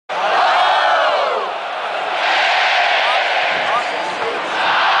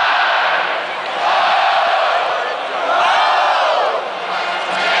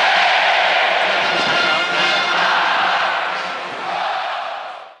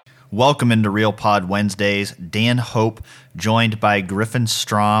Welcome into Real Pod Wednesdays. Dan Hope, joined by Griffin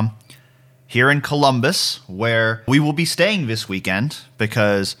Strom, here in Columbus, where we will be staying this weekend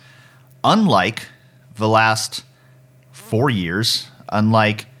because unlike the last 4 years,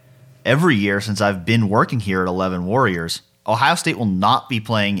 unlike every year since I've been working here at 11 Warriors, Ohio State will not be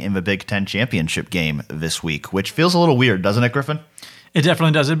playing in the Big Ten championship game this week, which feels a little weird, doesn't it, Griffin? It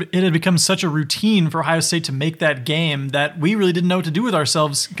definitely does. It had become such a routine for Ohio State to make that game that we really didn't know what to do with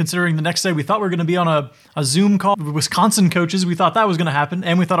ourselves, considering the next day we thought we were going to be on a Zoom call with Wisconsin coaches. We thought that was going to happen,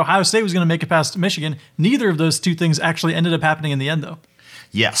 and we thought Ohio State was going to make it past Michigan. Neither of those two things actually ended up happening in the end, though.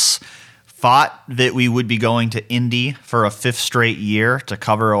 Yes. Thought that we would be going to Indy for a fifth straight year to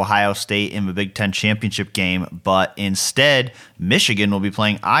cover Ohio State in the Big Ten championship game, but instead, Michigan will be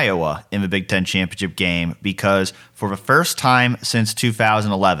playing Iowa in the Big Ten championship game because for the first time since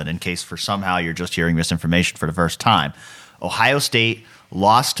 2011, in case for somehow you're just hearing this information for the first time, Ohio State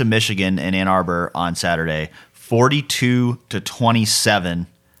lost to Michigan in Ann Arbor on Saturday, 42-27.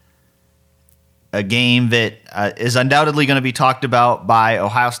 A game that is undoubtedly going to be talked about by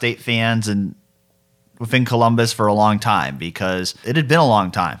Ohio State fans and within Columbus for a long time because it had been a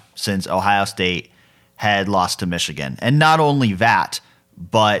long time since Ohio State had lost to Michigan. And not only that,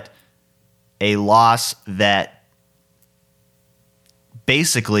 but a loss that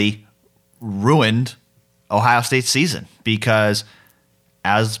basically ruined Ohio State's season because,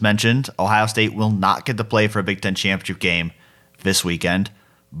 as mentioned, Ohio State will not get to play for a Big Ten championship game this weekend.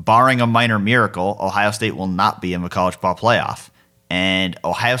 Barring a minor miracle, Ohio State will not be in the college football playoff. And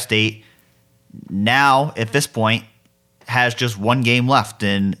Ohio State now, at this point, has just one game left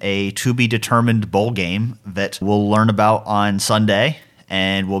in a to-be-determined bowl game that we'll learn about on Sunday,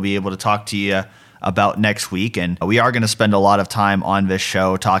 and we'll be able to talk to you about next week. And we are going to spend a lot of time on this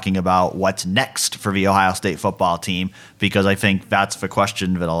show talking about what's next for the Ohio State football team, because I think that's the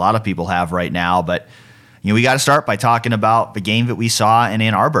question that a lot of people have right now. But we got to start by talking about the game that we saw in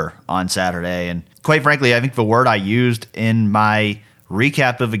Ann Arbor on Saturday. And quite frankly, I think the word I used in my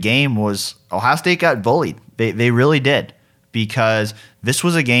recap of the game was Ohio State got bullied. They really did, because this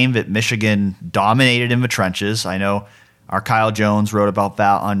was a game that Michigan dominated in the trenches. I know our Kyle Jones wrote about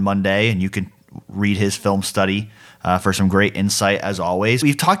that on Monday, and you can read his film study for some great insight as always.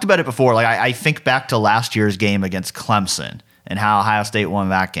 We've talked about it before. Like I think back to last year's game against Clemson and how Ohio State won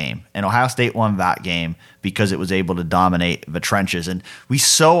that game. And Ohio State won that game because it was able to dominate the trenches. And we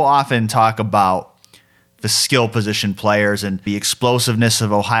so often talk about the skill position players and the explosiveness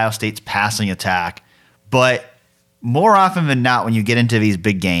of Ohio State's passing attack. But more often than not, when you get into these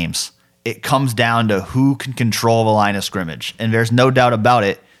big games, it comes down to who can control the line of scrimmage. And there's no doubt about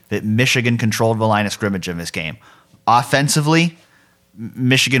it that Michigan controlled the line of scrimmage in this game. Offensively,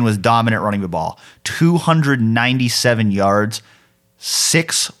 Michigan was dominant running the ball. 297 yards,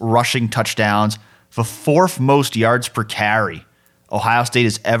 6 rushing touchdowns, the 4th most yards per carry Ohio State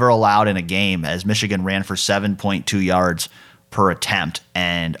has ever allowed in a game, as Michigan ran for 7.2 yards per attempt.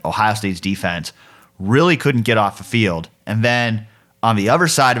 And Ohio State's defense really couldn't get off the field. And then on the other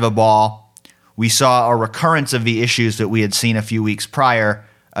side of the ball, we saw a recurrence of the issues that we had seen a few weeks prior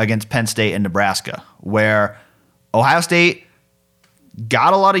against Penn State and Nebraska, where Ohio State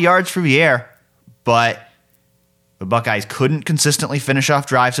got a lot of yards through the air, but the Buckeyes couldn't consistently finish off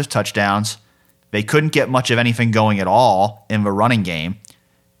drives with touchdowns. They couldn't get much of anything going at all in the running game,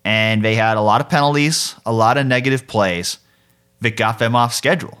 and they had a lot of penalties, a lot of negative plays that got them off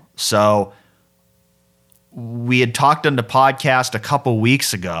schedule. So we had talked on the podcast a couple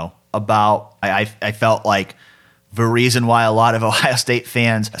weeks ago about I felt like the reason why a lot of Ohio State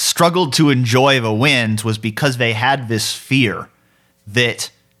fans struggled to enjoy the wins was because they had this fear that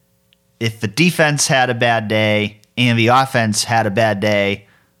if the defense had a bad day and the offense had a bad day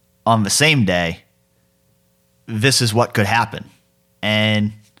on the same day, this is what could happen.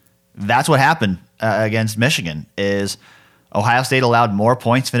 And that's what happened against Michigan. Is Ohio State allowed more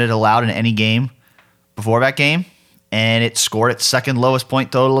points than it allowed in any game before that game, and it scored its second lowest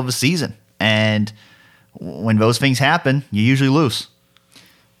point total of the season. And when those things happen, you usually lose.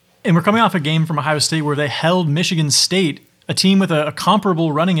 And we're coming off a game from Ohio State where they held Michigan State, a team with a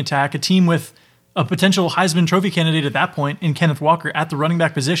comparable running attack, a team with a potential Heisman Trophy candidate at that point in Kenneth Walker at the running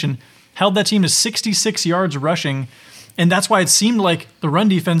back position, held that team to 66 yards rushing. And that's why it seemed like the run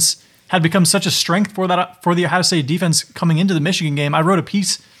defense had become such a strength for the Ohio State defense coming into the Michigan game. I wrote a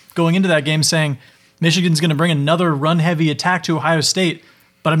piece going into that game saying Michigan's going to bring another run-heavy attack to Ohio State.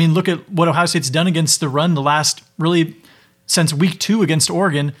 But I mean, look at what Ohio State's done against the run the last, really, since week 2 against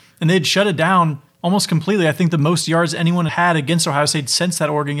Oregon, and they'd shut it down almost completely. I think the most yards anyone had against Ohio State since that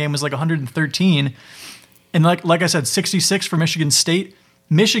Oregon game was like 113. And like I said, 66 for Michigan State.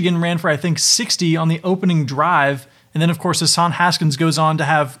 Michigan ran for, I think, 60 on the opening drive. And then, of course, Hassan Haskins goes on to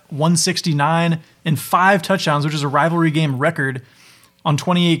have 169 and 5 touchdowns, which is a rivalry game record on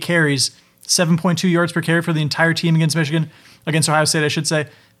 28 carries, 7.2 yards per carry for the entire team against Ohio State, I should say.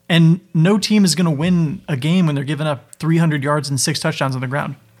 And no team is going to win a game when they're giving up 300 yards and 6 touchdowns on the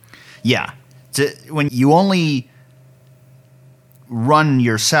ground. Yeah. When you only run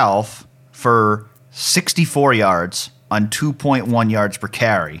yourself for 64 yards on 2.1 yards per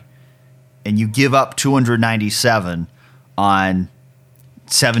carry, and you give up 297 on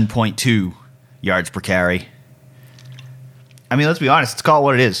 7.2 yards per carry. I mean, let's be honest. Let's call it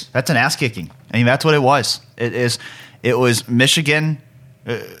what it is. That's an ass kicking. I mean, that's what it was. It was Michigan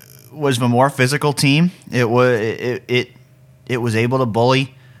was the more physical team. It was able to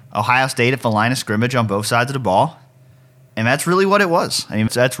bully Ohio State at the line of scrimmage on both sides of the ball, and that's really what it was. I mean,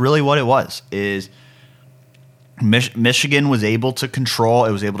 that's really what it was. Michigan was able to control.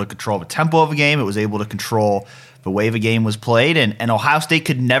 It was able to control the tempo of the game. It was able to control the way the game was played, and Ohio State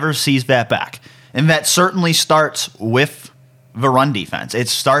could never seize that back. And that certainly starts with the run defense. It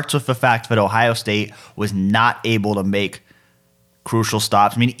starts with the fact that Ohio State was not able to make crucial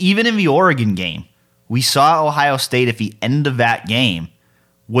stops. I mean, even in the Oregon game, we saw Ohio State at the end of that game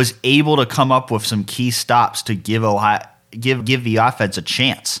was able to come up with some key stops to give the offense a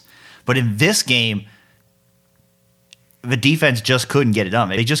chance. But in this game, the defense just couldn't get it done.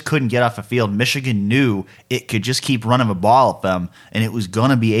 They just couldn't get off the field. Michigan knew it could just keep running the ball at them, and it was going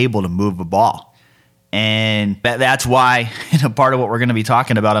to be able to move the ball. And that's why part of what we're going to be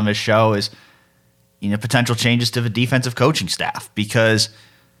talking about on this show is potential changes to the defensive coaching staff, because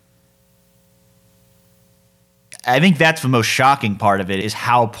I think that's the most shocking part of it is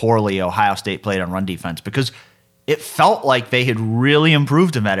how poorly Ohio State played on run defense, because it felt like they had really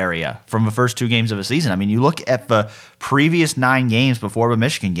improved in that area from the first 2 games of the season. I mean, you look at the previous 9 games before the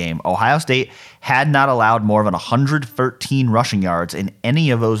Michigan game, Ohio State had not allowed more than 113 rushing yards in any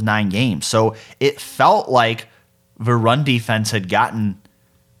of those 9 games. So it felt like the run defense had gotten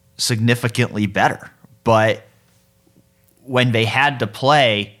significantly better. But when they had to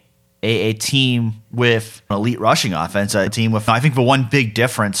play a team with an elite rushing offense, a team with, I think the one big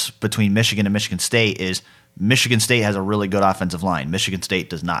difference between Michigan and Michigan State is Michigan State has a really good offensive line. Michigan State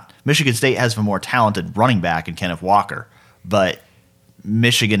does not. Michigan State has the more talented running back in Kenneth Walker, but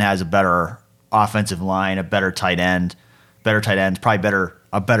Michigan has a better offensive line, a better tight end, probably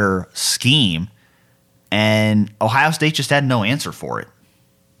a better scheme, and Ohio State just had no answer for it.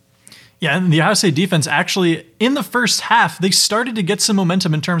 Yeah, and the Ohio State defense actually, in the first half, they started to get some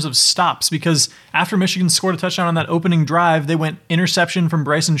momentum in terms of stops, because after Michigan scored a touchdown on that opening drive, they went interception from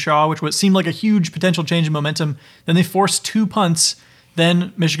Bryson Shaw, which seemed like a huge potential change in momentum. Then they forced 2 punts.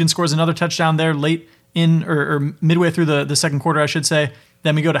 Then Michigan scores another touchdown there late in, or midway through the second quarter, I should say.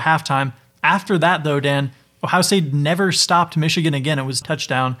 Then we go to halftime. After that, though, Dan, Ohio State never stopped Michigan again. It was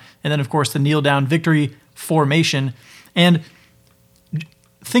touchdown. And then, of course, the kneel down victory formation. And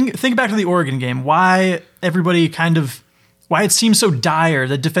Think back to the Oregon game. Why it seemed so dire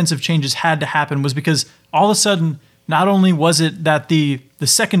that defensive changes had to happen was because all of a sudden, not only was it that the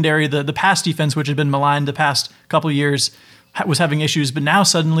secondary, the pass defense, which had been maligned the past couple of years, was having issues, but now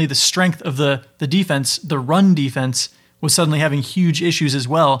suddenly the strength of the defense, the run defense, was suddenly having huge issues as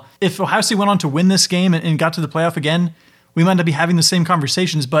well. If Ohio State went on to win this game and got to the playoff again, we might not be having the same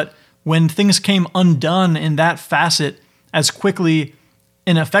conversations. But when things came undone in that facet as quickly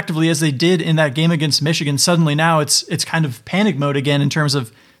and effectively as they did in that game against Michigan, suddenly now it's kind of panic mode again in terms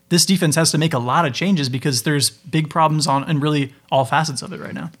of this defense has to make a lot of changes because there's big problems in really all facets of it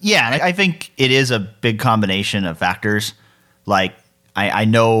right now. Yeah, and I think it is a big combination of factors. Like, I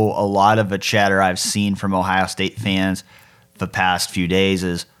know a lot of the chatter I've seen from Ohio State fans the past few days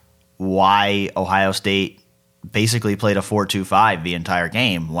is why Ohio State basically played a 4-2-5 the entire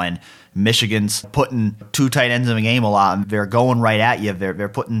game when Michigan's putting 2 tight ends in the game a lot, and they're going right at you. They're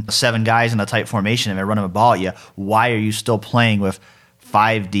putting 7 guys in a tight formation, and they're running the ball at you. Why are you still playing with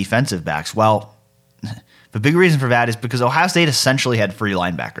 5 defensive backs? Well, the big reason for that is because Ohio State essentially had 3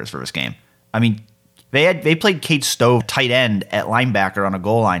 linebackers for this game. I mean, they played Kate Stove tight end at linebacker on a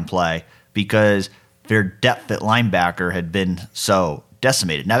goal line play because their depth at linebacker had been so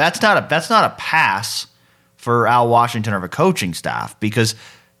decimated. Now that's not a pass for Al Washington or the coaching staff, because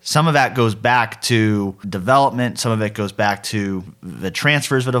some of that goes back to development. Some of it goes back to the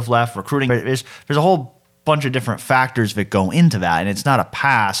transfers that have left, recruiting. There's a whole bunch of different factors that go into that, and it's not a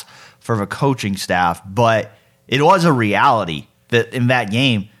pass for the coaching staff. But it was a reality that in that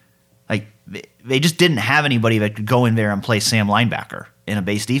game, like, they just didn't have anybody that could go in there and play Sam linebacker. in a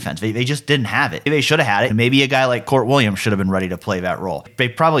base defense. They just didn't have it. They should have had it. Maybe a guy like Court Williams should have been ready to play that role. They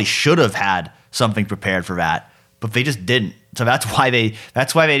probably should have had something prepared for that, but they just didn't. So that's why they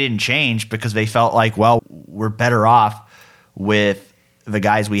didn't change, because they felt like, well, we're better off with the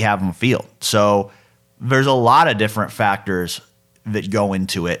guys we have on the field. So there's a lot of different factors that go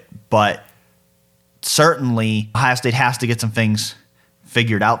into it, but certainly Ohio State has to get some things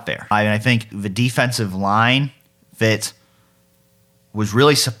figured out there. I think the defensive line that was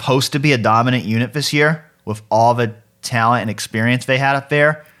really supposed to be a dominant unit this year with all the talent and experience they had up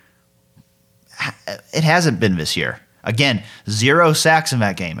there, it hasn't been this year. Again, 0 sacks in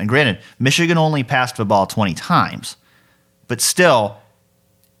that game. And granted, Michigan only passed the ball 20 times. But still,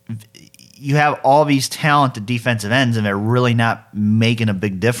 you have all these talented defensive ends, and they're really not making a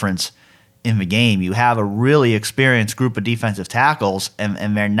big difference in the game. You have a really experienced group of defensive tackles,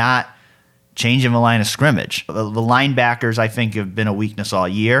 and they're not changing the line of scrimmage. The linebackers, I think, have been a weakness all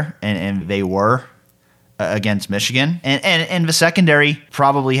year, and they were against Michigan. And the secondary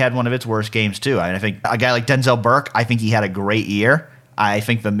probably had one of its worst games too. I think a guy like Denzel Burke, I think he had a great year. I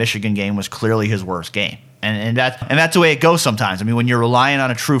think the Michigan game was clearly his worst game. And that's the way it goes sometimes. I mean, when you're relying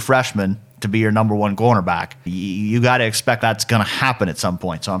on a true freshman to be your number one cornerback, you got to expect that's going to happen at some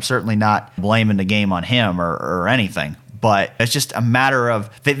point. So I'm certainly not blaming the game on him or anything. But it's just a matter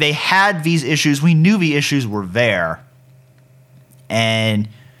of they had these issues. We knew the issues were there. And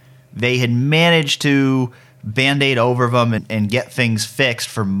they had managed to Band-Aid over them and get things fixed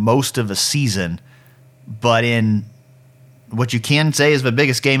for most of the season. But in what you can say is the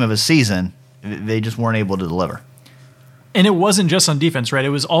biggest game of the season, they just weren't able to deliver. And it wasn't just on defense, right? It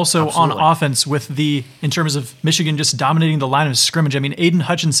was also on offense in terms of Michigan just dominating the line of scrimmage. I mean, Aiden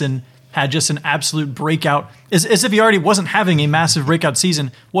Hutchinson had just an absolute breakout, as if he already wasn't having a massive breakout season.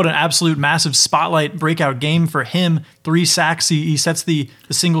 What an absolute massive spotlight breakout game for him. 3 sacks. He sets the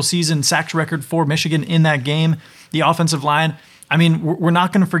single season sacks record for Michigan in that game. The offensive line, I mean, we're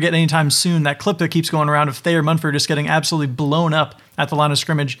not going to forget anytime soon that clip that keeps going around of Thayer Munford just getting absolutely blown up at the line of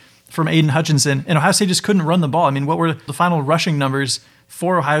scrimmage from Aiden Hutchinson. And Ohio State just couldn't run the ball. I mean, what were the final rushing numbers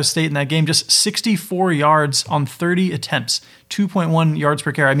for Ohio State in that game? Just 64 yards on 30 attempts, 2.1 yards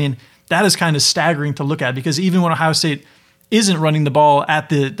per carry. I mean, that is kind of staggering to look at, because even when Ohio State isn't running the ball at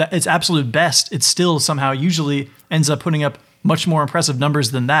its absolute best, it still somehow usually ends up putting up much more impressive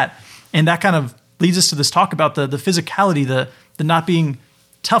numbers than that. And that kind of leads us to this talk about the physicality, the not being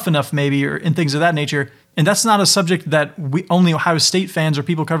tough enough maybe, or and things of that nature. And that's not a subject that only Ohio State fans or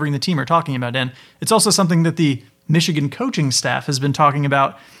people covering the team are talking about, Dan. It's also something that the Michigan coaching staff has been talking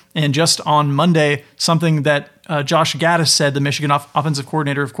about. And just on Monday, something that Josh Gaddis said, the Michigan offensive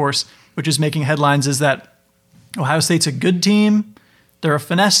coordinator, of course, which is making headlines, is that Ohio State's a good team. They're a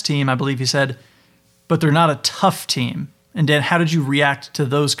finesse team, I believe he said, but they're not a tough team. And Dan, how did you react to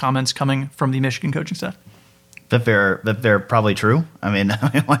those comments coming from the Michigan coaching staff? That they're probably true. I mean,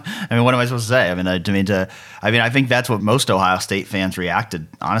 what am I supposed to say? I think that's what most Ohio State fans reacted.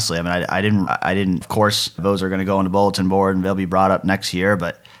 Honestly, I mean, I didn't. Of course, those are going to go on the bulletin board and they'll be brought up next year.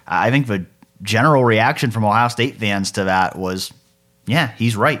 But I think the general reaction from Ohio State fans to that was, yeah,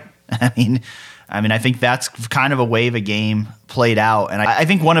 he's right. I mean, I think that's kind of a way the game played out. And I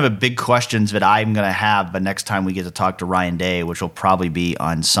think one of the big questions that I'm going to have the next time we get to talk to Ryan Day, which will probably be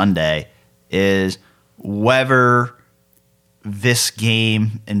on Sunday, is whether this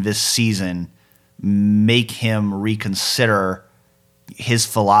game and this season make him reconsider his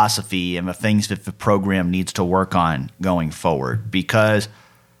philosophy and the things that the program needs to work on going forward. Because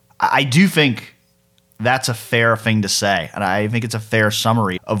I do think that's a fair thing to say. And I think it's a fair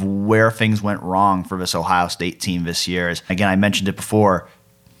summary of where things went wrong for this Ohio State team this year. Again, I mentioned it before.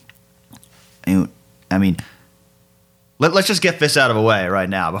 I mean, let's just get this out of the way right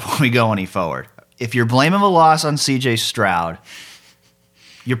now before we go any forward. If you're blaming the loss on C.J. Stroud,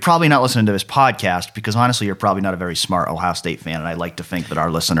 you're probably not listening to this podcast, because honestly, you're probably not a very smart Ohio State fan, and I like to think that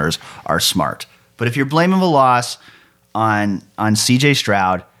our listeners are smart. But if you're blaming the loss on C.J.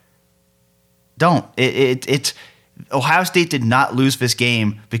 Stroud, don't. It's Ohio State did not lose this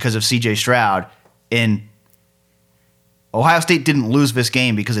game because of C.J. Stroud, and Ohio State didn't lose this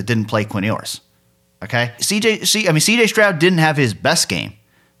game because it didn't play Quinn Ewers. Okay? C.J. Stroud didn't have his best game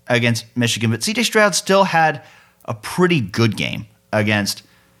against Michigan, but C.J. Stroud still had a pretty good game against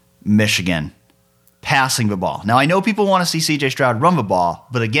Michigan passing the ball. Now, I know people want to see C.J. Stroud run the ball,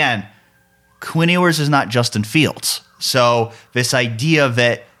 but again, Quinn Ewers is not Justin Fields. So this idea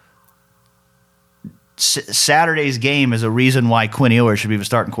that Saturday's game is a reason why Quinn Ewers should be the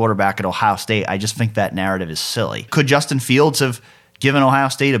starting quarterback at Ohio State, I just think that narrative is silly. Could Justin Fields have given Ohio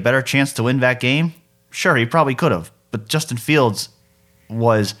State a better chance to win that game? Sure, he probably could have. But Justin Fields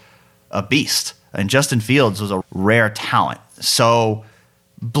was a beast, and Justin Fields was a rare talent. So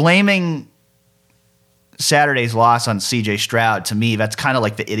blaming Saturday's loss on C.J. Stroud, to me, that's kind of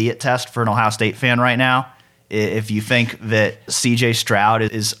like the idiot test for an Ohio State fan right now. If you think that C.J. Stroud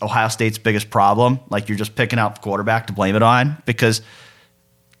is Ohio State's biggest problem, like you're just picking out the quarterback to blame it on, because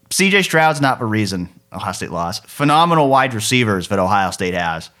C.J. Stroud's not the reason Ohio State lost. Phenomenal wide receivers that Ohio State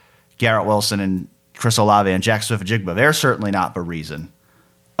has, Garrett Wilson and Chris Olave and Jack Swift-Njigba, they're certainly not the reason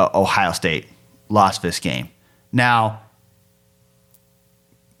Ohio State lost this game. Now,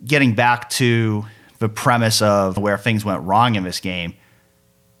 getting back to the premise of where things went wrong in this game,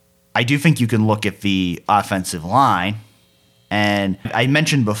 I do think you can look at the offensive line. And I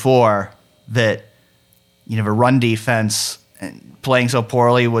mentioned before that, the run defense playing so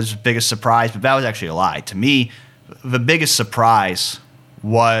poorly was the biggest surprise, but that was actually a lie. To me, the biggest surprise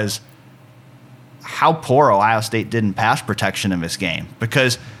was how poor Ohio State did in pass protection in this game.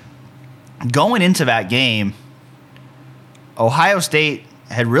 Because going into that game, Ohio State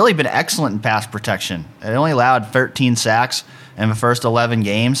had really been excellent in pass protection. It only allowed 13 sacks in the first 11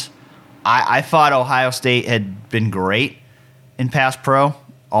 games. I thought Ohio State had been great in pass pro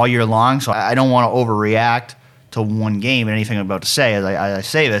all year long, so I don't want to overreact to one game and anything I'm about to say as I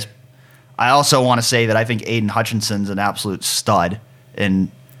say this. I also want to say that I think Aiden Hutchinson's an absolute stud,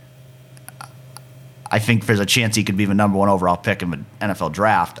 and I think there's a chance he could be the number 1 overall pick in the NFL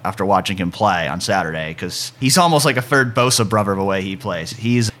draft after watching him play on Saturday, because he's almost like a third Bosa brother the way he plays.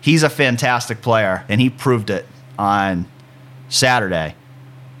 He's a fantastic player, and he proved it on Saturday.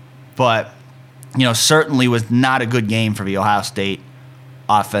 But, certainly was not a good game for the Ohio State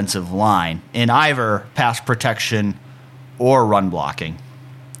offensive line in either pass protection or run blocking.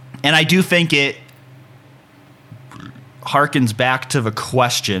 And I do think it harkens back to the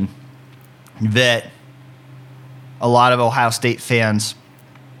question that a lot of Ohio State fans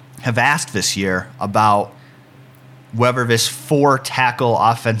have asked this year about whether this 4-tackle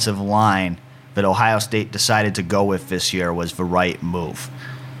offensive line that Ohio State decided to go with this year was the right move.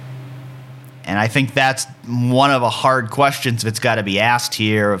 And I think that's one of the hard questions that's got to be asked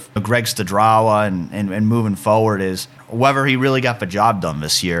here of Greg Studrawa and moving forward, is whether he really got the job done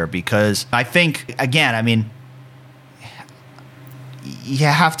this year. Because I think, again, you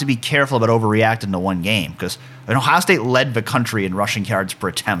have to be careful about overreacting to one game, because Ohio State led the country in rushing yards per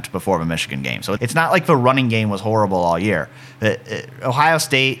attempt before the Michigan game. So it's not like the running game was horrible all year. Ohio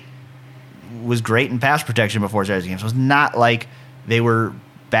State was great in pass protection before Saturday's game. So it's not like they were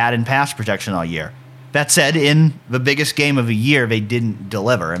bad in pass protection all year. That said, in the biggest game of the year, they didn't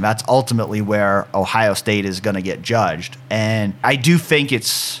deliver, and that's ultimately where Ohio State is going to get judged. And I do think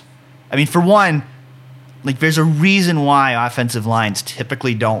for one, there's a reason why offensive lines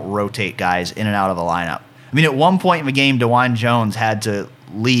typically don't rotate guys in and out of the lineup. At one point in the game, DeJuan Jones had to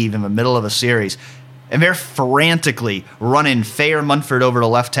leave in the middle of a series, and they're frantically running Thayer Munford over to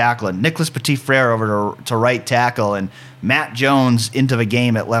left tackle and Nicholas Petit-Frere over to right tackle and Matt Jones into the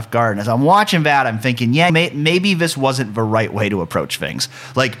game at left guard. And as I'm watching that, I'm thinking, maybe this wasn't the right way to approach things.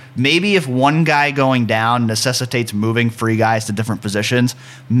 Maybe if one guy going down necessitates moving 3 guys to different positions,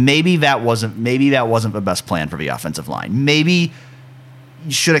 maybe that wasn't the best plan for the offensive line. Maybe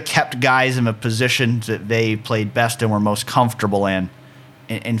you should have kept guys in the positions that they played best and were most comfortable in,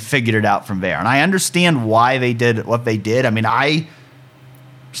 and figured it out from there. And I understand why they did what they did. I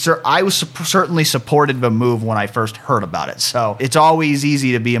was certainly supported the move when I first heard about it. So it's always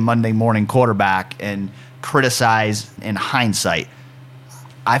easy to be a Monday morning quarterback and criticize in hindsight.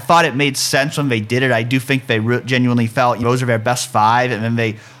 I thought it made sense when they did it. I do think they genuinely felt those are their best 5, and then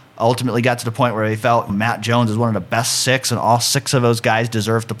they ultimately got to the point where they felt Matt Jones is one of the best 6, and all 6 of those guys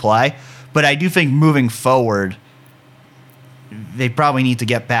deserve to play. But I do think moving forward, they probably need to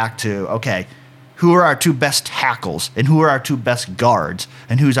get back to, okay, who are our 2 best tackles and who are our 2 best guards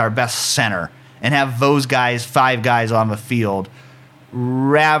and who's our best center, and have those guys, 5 guys on the field,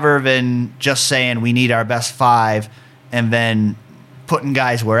 rather than just saying we need our best 5 and then putting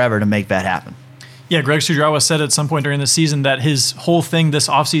guys wherever to make that happen. Yeah, Greg Studrawa said at some point during the season that his whole thing this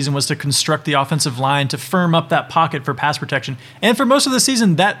offseason was to construct the offensive line to firm up that pocket for pass protection. And for most of the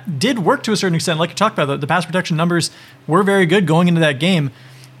season, that did work to a certain extent. Like you talked about, the pass protection numbers were very good going into that game.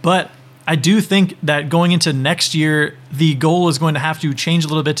 But I do think that going into next year, the goal is going to have to change a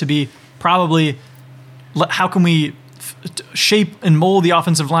little bit to be probably how can we shape and mold the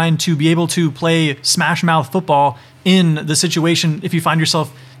offensive line to be able to play smash mouth football in the situation if you find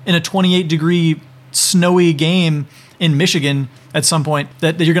yourself in a 28-degree snowy game in Michigan at some point,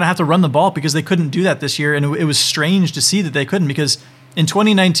 that you're going to have to run the ball, because they couldn't do that this year. And it was strange to see that they couldn't, because in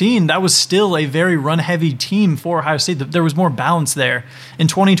 2019, that was still a very run-heavy team for Ohio State. There was more balance there. In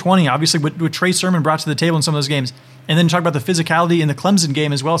 2020, obviously, what Trey Sermon brought to the table in some of those games, and then talk about the physicality in the Clemson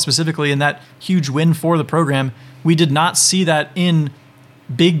game as well, specifically in that huge win for the program. We did not see that in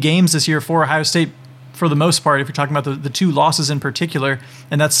big games this year for Ohio State for the most part, if you're talking about the two losses in particular,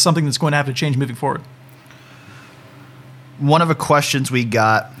 and that's something that's going to have to change moving forward. One of the questions we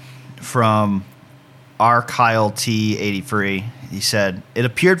got from our Kyle T83, he said, "It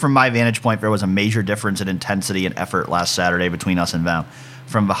appeared from my vantage point there was a major difference in intensity and effort last Saturday between us and them.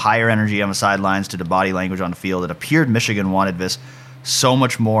 From the higher energy on the sidelines to the body language on the field, it appeared Michigan wanted this so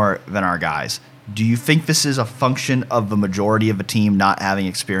much more than our guys. Do you think this is a function of the majority of the team not having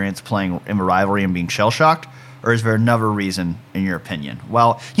experience playing in the rivalry and being shell-shocked, or is there another reason in your opinion?"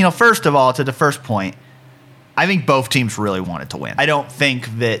 Well, first of all, to the first point, I think both teams really wanted to win. I don't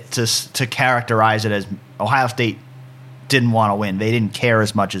think that to characterize it as Ohio State didn't want to win. They didn't care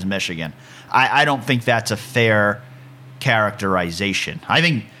as much as Michigan. I don't think that's a fair characterization. I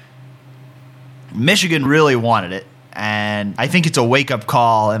think Michigan really wanted it, and I think it's a wake-up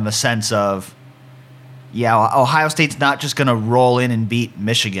call in the sense of, Ohio State's not just going to roll in and beat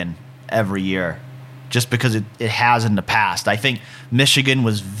Michigan every year just because it has in the past. I think Michigan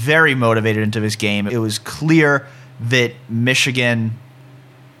was very motivated into this game. It was clear that Michigan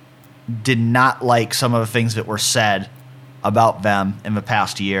did not like some of the things that were said about them in the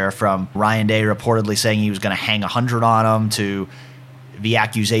past year, from Ryan Day reportedly saying he was going to hang 100 on them to the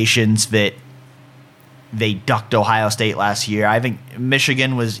accusations that they ducked Ohio State last year. I think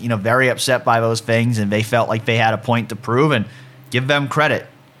Michigan was, very upset by those things, and they felt like they had a point to prove, and give them credit.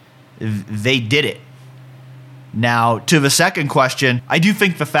 They did it. Now, to the second question, I do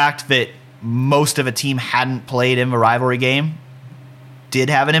think the fact that most of a team hadn't played in the rivalry game did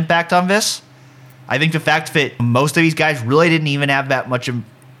have an impact on this. I think the fact that most of these guys really didn't even have that much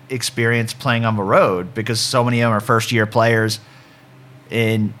experience playing on the road, because so many of them are first-year players,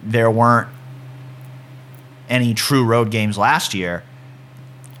 and there weren't any true road games last year.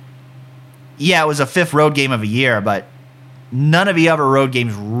 Yeah, it was a fifth road game of the year, but none of the other road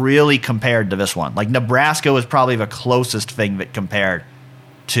games really compared to this one. Like, Nebraska was probably the closest thing that compared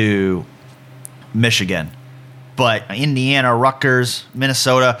to Michigan. But Indiana, Rutgers,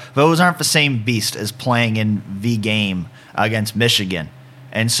 Minnesota, those aren't the same beast as playing in the game against Michigan.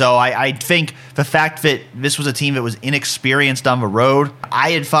 And so I think the fact that this was a team that was inexperienced on the road,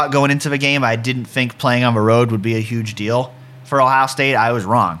 I had thought going into the game, I didn't think playing on the road would be a huge deal for Ohio State. I was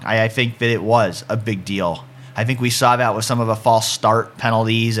wrong. I think that it was a big deal. I think we saw that with some of the false start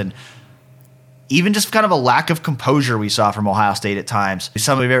penalties and even just kind of a lack of composure we saw from Ohio State at times.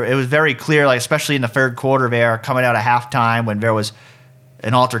 It was very clear, like especially in the third quarter there, coming out of halftime when there was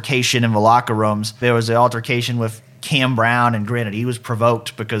an altercation in the locker rooms. There was an altercation with Cam Brown, and granted, he was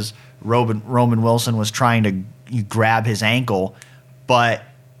provoked because Roman Wilson was trying to grab his ankle. But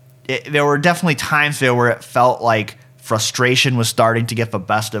there were definitely times there where it felt like frustration was starting to get the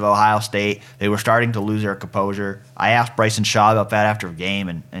best of Ohio State. They were starting to lose their composure. I asked Bryson Shaw about that after the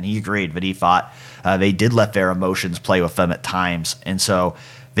game, and he agreed, but he thought they did let their emotions play with them at times. And so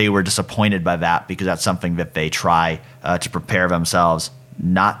they were disappointed by that, because that's something that they try to prepare themselves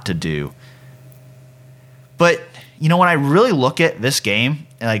not to do. But, when I really look at this game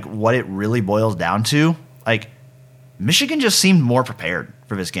and like what it really boils down to, like Michigan just seemed more prepared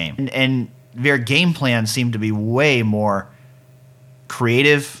for this game. And their game plan seemed to be way more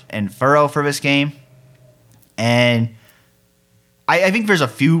creative and thorough for this game. And I think there's a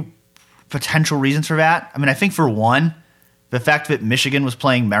few potential reasons for that. I mean, I think for one, the fact that Michigan was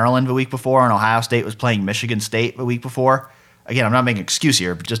playing Maryland the week before and Ohio State was playing Michigan State the week before. Again, I'm not making an excuse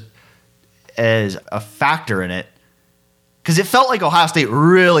here, but just as a factor in it, because it felt like Ohio State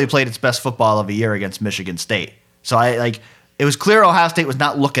really played its best football of the year against Michigan State. So it was clear Ohio State was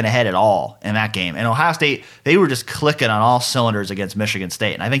not looking ahead at all in that game. And Ohio State, they were just clicking on all cylinders against Michigan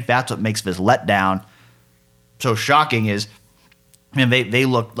State. And I think that's what makes this letdown so shocking is, they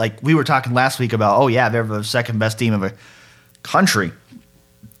looked like, we were talking last week about, they're the second best team of the country.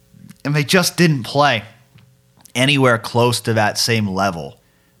 And they just didn't play anywhere close to that same level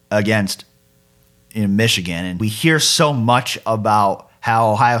against Michigan. And we hear so much about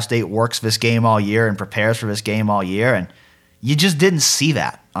how Ohio State works this game all year and prepares for this game all year, and you just didn't see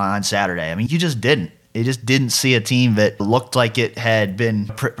that on Saturday. I mean, you just didn't. You just didn't see a team that looked like it had been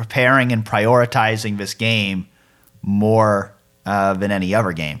preparing and prioritizing this game more than any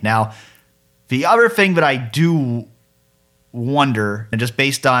other game. Now, the other thing that I do wonder, and just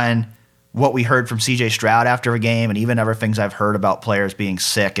based on what we heard from C.J. Stroud after a game and even other things I've heard about players being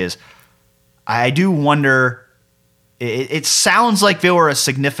sick, is I do wonder It sounds like there were a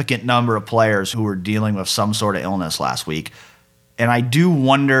significant number of players who were dealing with some sort of illness last week. And I do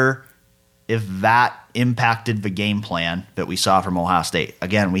wonder if that impacted the game plan that we saw from Ohio State.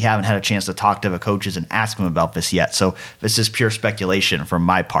 Again, we haven't had a chance to talk to the coaches and ask them about this yet, so this is pure speculation from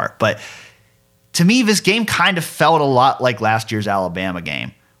my part. But to me, this game kind of felt a lot like last year's Alabama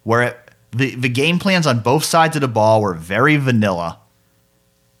game, where the game plans on both sides of the ball were very vanilla,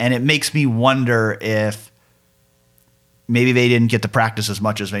 and it makes me wonder if maybe they didn't get to practice as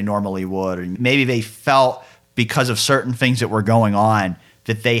much as they normally would, or maybe they felt because of certain things that were going on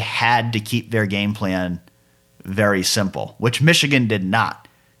that they had to keep their game plan very simple, which Michigan did not.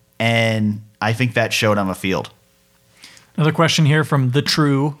 And I think that showed on the field. Another question here from The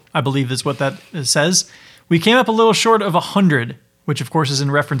True, I believe is what that says. We came up a little short of 100, which of course is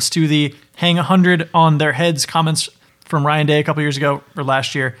in reference to the hang 100 on their heads comments from Ryan Day a couple years ago or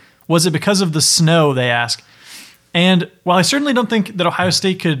last year. Was it because of the snow, they ask? And while I certainly don't think that Ohio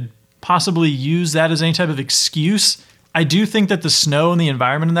State could possibly use that as any type of excuse, I do think that the snow and the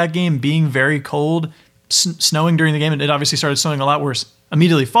environment in that game being very cold, snowing during the game, and it obviously started snowing a lot worse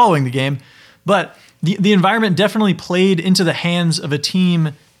immediately following the game, but the environment definitely played into the hands of a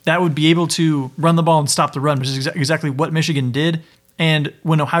team that would be able to run the ball and stop the run, which is exactly what Michigan did. And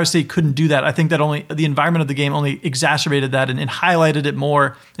when Ohio State couldn't do that, I think that only the environment of the game only exacerbated that and highlighted it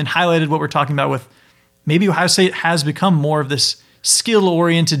more and highlighted what we're talking about with maybe Ohio State has become more of this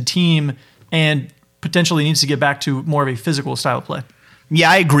skill-oriented team and potentially needs to get back to more of a physical style of play.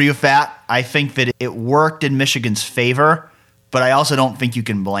 Yeah, I agree with that. I think that it worked in Michigan's favor, but I also don't think you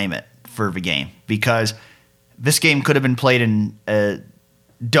can blame it for the game because this game could have been played in a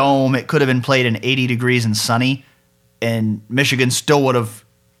dome. It could have been played in 80 degrees and sunny, and Michigan still would have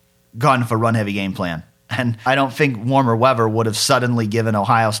gone for a run-heavy game plan. And I don't think warmer weather would have suddenly given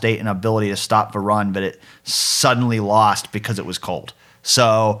Ohio State an ability to stop the run, but it suddenly lost because it was cold.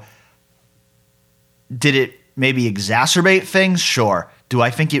 So did it maybe exacerbate things? Sure. Do I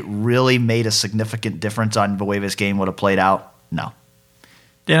think it really made a significant difference on the way this game would have played out? No.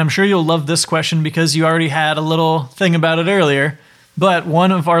 Dan, I'm sure you'll love this question because you already had a little thing about it earlier. But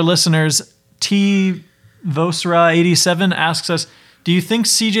one of our listeners, T. Vosra87, asks us, do you think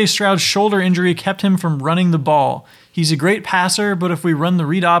C.J. Stroud's shoulder injury kept him from running the ball? He's a great passer, but if we run the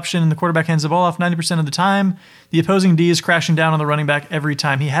read option and the quarterback hands the ball off 90% of the time, the opposing D is crashing down on the running back every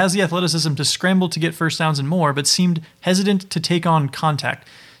time. He has the athleticism to scramble to get first downs and more, but seemed hesitant to take on contact.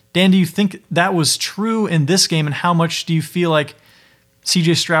 Dan, do you think that was true in this game, and how much do you feel like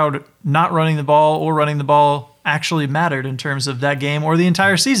C.J. Stroud not running the ball or running the ball actually mattered in terms of that game or the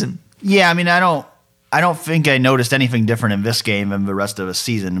entire season? Yeah, I mean, I don't think I noticed anything different in this game than the rest of the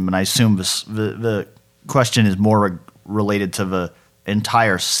season. I mean, I assume the question is more related to the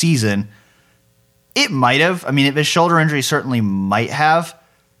entire season. It might have. I mean, the shoulder injury certainly might have,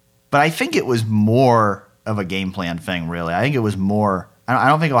 but I think it was more of a game plan thing, really. I think it was more – I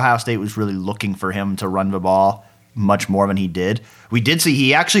don't think Ohio State was really looking for him to run the ball much more than he did. We did see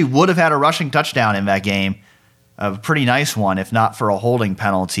he actually would have had a rushing touchdown in that game, a pretty nice one, if not for a holding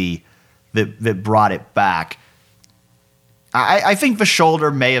penalty that brought it back. I think the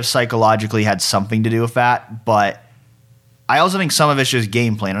shoulder may have psychologically had something to do with that, but I also think some of it's just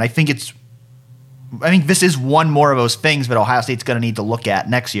game plan. And I think this is one more of those things that Ohio State's going to need to look at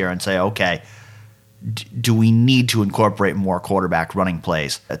next year and say, okay, do we need to incorporate more quarterback running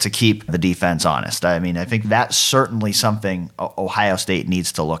plays to keep the defense honest? I mean, I think that's certainly something Ohio State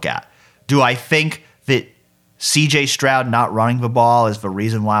needs to look at. Do I think that C.J. Stroud not running the ball is the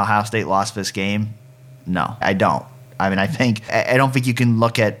reason why Ohio State lost this game? No, I don't. I mean, I don't think you can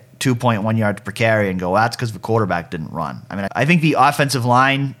look at 2.1 yards per carry and go, that's because the quarterback didn't run. I mean, I think the offensive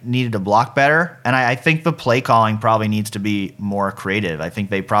line needed to block better, and I think the play calling probably needs to be more creative. I think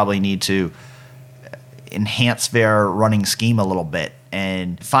they probably need to enhance their running scheme a little bit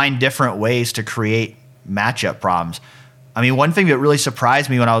and find different ways to create matchup problems. I mean, one thing that really surprised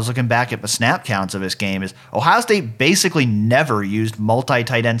me when I was looking back at the snap counts of this game is Ohio State basically never used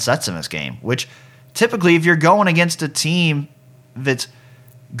multi-tight end sets in this game, which typically if you're going against a team that's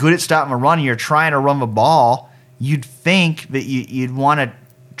good at stopping a run and you're trying to run the ball, you'd think that you'd want to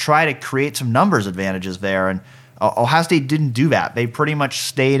try to create some numbers advantages there. And Ohio State didn't do that. They pretty much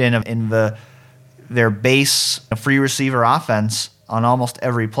stayed in their base free receiver offense on almost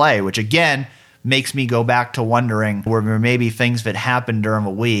every play, which again makes me go back to wondering were there maybe things that happened during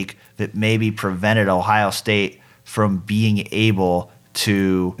the week that maybe prevented Ohio State from being able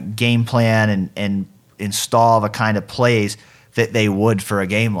to game plan and install the kind of plays that they would for a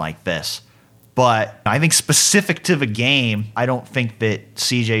game like this. But I think specific to the game, I don't think that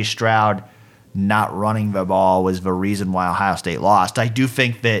C.J. Stroud not running the ball was the reason why Ohio State lost. I do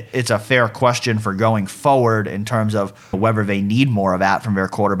think that it's a fair question for going forward in terms of whether they need more of that from their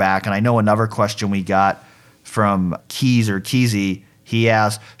quarterback. And I know another question we got from Keys or Keezy, he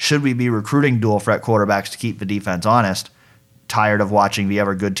asked, should we be recruiting dual threat quarterbacks to keep the defense honest? Tired of watching the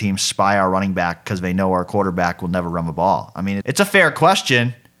other good teams spy our running back because they know our quarterback will never run the ball. I mean, it's a fair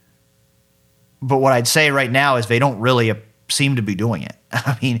question, but what I'd say right now is they don't really seem to be doing it.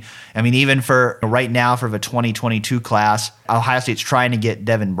 I mean, even for right now for the 2022 class, Ohio State's trying to get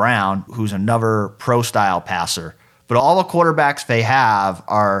Devin Brown, who's another pro-style passer. But all the quarterbacks they have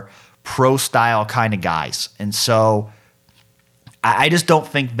are pro-style kind of guys. And so I just don't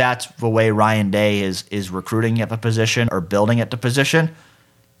think that's the way Ryan Day is recruiting at the position or building at the position.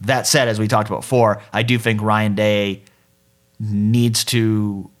 That said, as we talked about before, I do think Ryan Day needs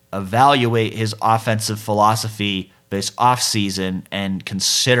to evaluate his offensive philosophy this offseason and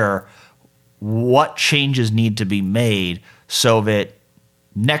consider what changes need to be made so that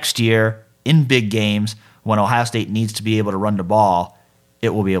next year in big games, when Ohio State needs to be able to run the ball, it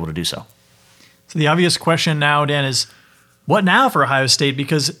will be able to do so. So the obvious question now, Dan, is what now for Ohio State?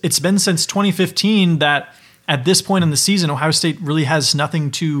 Because it's been since 2015 that at this point in the season, Ohio State really has nothing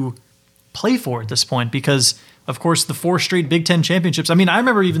to play for at this point because, of course, the 4 straight Big Ten championships. I mean, I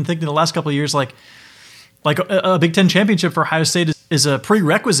remember even thinking the last couple of years, like a Big Ten championship for Ohio State is a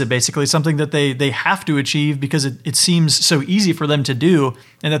prerequisite, basically, something that they have to achieve because it seems so easy for them to do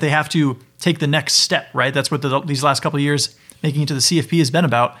and that they have to take the next step, right? That's what these last couple of years making it to the CFP has been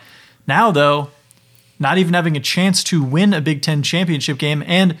about. Now, though, not even having a chance to win a Big Ten championship game,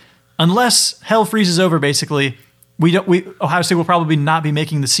 and unless hell freezes over, basically, Ohio State will probably not be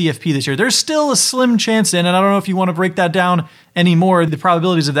making the CFP this year. There's still a slim chance, and I don't know if you want to break that down anymore, the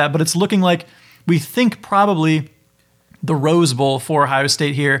probabilities of that, but it's looking like we think probably the Rose Bowl for Ohio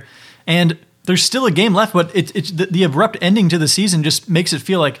State here, and there's still a game left, but the abrupt ending to the season just makes it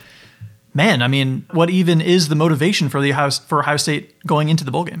feel like, man, I mean, what even is the motivation for Ohio State going into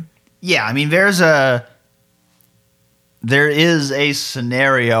the bowl game? Yeah, I mean, there is a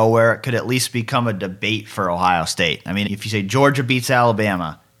scenario where it could at least become a debate for Ohio State. I mean, if you say Georgia beats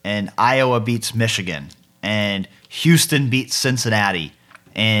Alabama and Iowa beats Michigan and Houston beats Cincinnati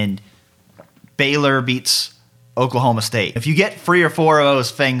and Baylor beats Oklahoma State, if you get 3 or 4 of those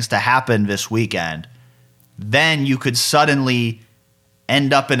things to happen this weekend, then you could suddenly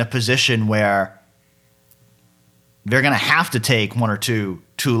end up in a position where they're going to have to take 1 or 2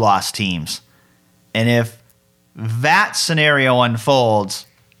 two-loss teams. And if that scenario unfolds,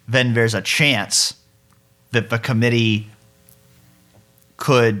 then there's a chance that the committee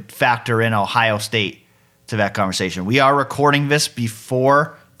could factor in Ohio State to that conversation. We are recording this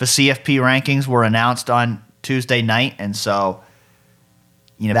before the CFP rankings were announced on Tuesday night, and so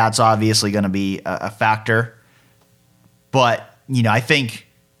that's obviously going to be a factor. But I think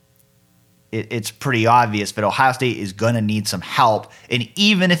it's pretty obvious that Ohio State is going to need some help. And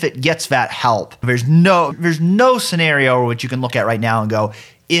even if it gets that help, there's no scenario which you can look at right now and go,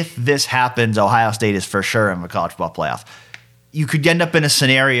 if this happens, Ohio State is for sure in the college football playoff. You could end up in a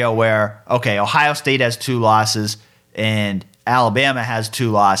scenario where, okay, Ohio State has 2 losses and Alabama has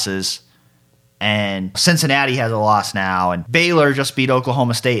 2 losses and Cincinnati has a loss now and Baylor just beat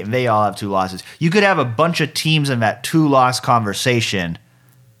Oklahoma State and they all have 2 losses. You could have a bunch of teams in that 2-loss conversation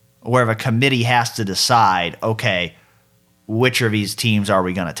where the committee has to decide, okay, which of these teams are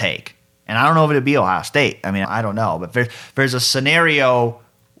we going to take? And I don't know if it'd be Ohio State. I mean, I don't know. But there's a scenario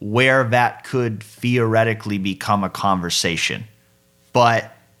where that could theoretically become a conversation.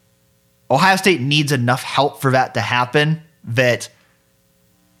 But Ohio State needs enough help for that to happen that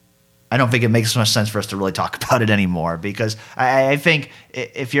I don't think it makes much sense for us to really talk about it anymore. Because I think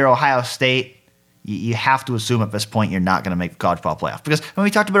if you're Ohio State, you have to assume at this point you're not going to make the college football playoff. Because when we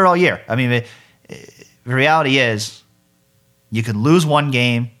talked about it all year, I mean, the reality is you can lose 1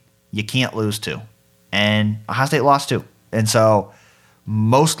 game, you can't lose 2. And Ohio State lost 2. And so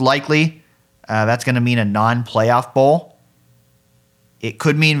most likely that's going to mean a non-playoff bowl. It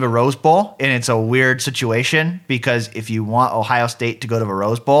could mean the Rose Bowl, and it's a weird situation because if you want Ohio State to go to the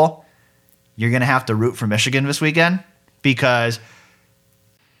Rose Bowl, you're going to have to root for Michigan this weekend because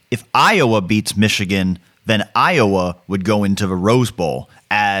if Iowa beats Michigan, then Iowa would go into the Rose Bowl.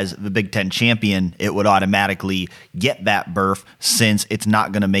 As the Big Ten champion, it would automatically get that berth since it's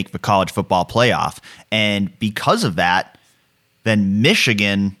not going to make the college football playoff. And because of that, then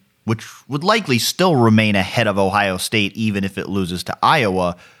Michigan, which would likely still remain ahead of Ohio State even if it loses to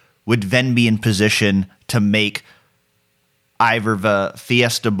Iowa, would then be in position to make either the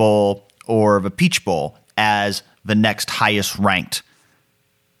Fiesta Bowl or the Peach Bowl as the next highest ranked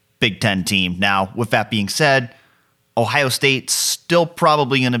Big Ten team. Now, with that being said, Ohio State's still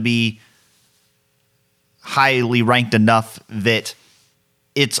probably going to be highly ranked enough that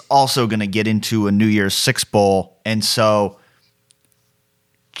it's also going to get into a New Year's Six Bowl. And so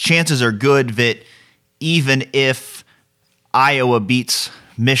chances are good that even if Iowa beats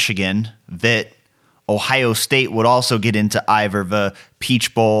Michigan, that Ohio State would also get into either the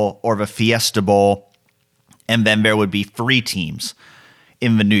Peach Bowl or the Fiesta Bowl, and then there would be 3 teams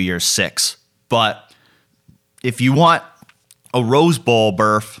in the New Year's Six. But if you want a Rose Bowl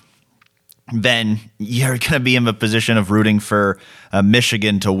berth, then you're going to be in the position of rooting for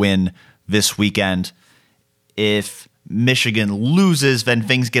Michigan to win this weekend. If Michigan loses, then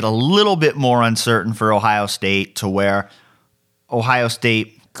things get a little bit more uncertain for Ohio State, to where Ohio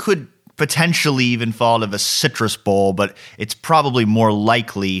State could potentially even fall to the Citrus Bowl, but it's probably more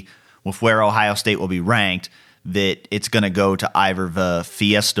likely, with where Ohio State will be ranked, that it's going to go to either the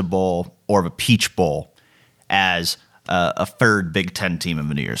Fiesta Bowl or the Peach Bowl as a third Big Ten team in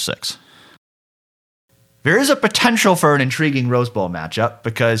the New Year's Six. There is a potential for an intriguing Rose Bowl matchup,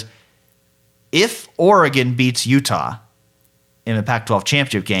 because if Oregon beats Utah in the Pac-12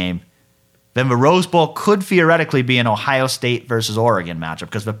 championship game, then the Rose Bowl could theoretically be an Ohio State versus Oregon matchup,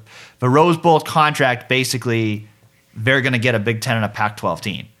 because the Rose Bowl contract, basically, they're going to get a Big Ten and a Pac-12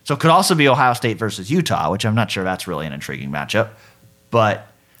 team. So it could also be Ohio State versus Utah, which I'm not sure that's really an intriguing matchup. But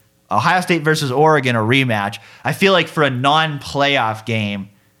Ohio State versus Oregon, a rematch, I feel like for a non-playoff game,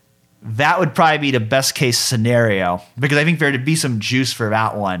 that would probably be the best case scenario, because I think there'd be some juice for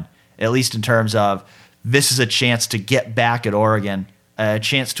that one, at least in terms of this is a chance to get back at Oregon, a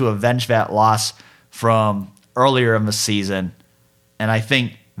chance to avenge that loss from earlier in the season. And I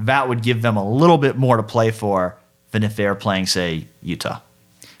think that would give them a little bit more to play for than if they're playing, say, Utah.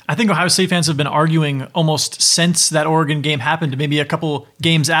 I think Ohio State fans have been arguing almost since that Oregon game happened, maybe a couple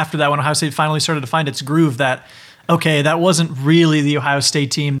games after that, when Ohio State finally started to find its groove, that okay, that wasn't really the Ohio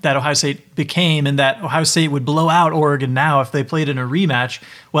State team that Ohio State became, and that Ohio State would blow out Oregon now if they played in a rematch.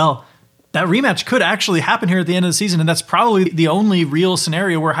 Well, that rematch could actually happen here at the end of the season, and that's probably the only real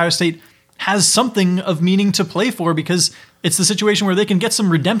scenario where Ohio State has something of meaning to play for, because it's the situation where they can get some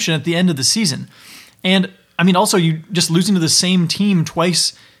redemption at the end of the season. And, I mean, also, you just losing to the same team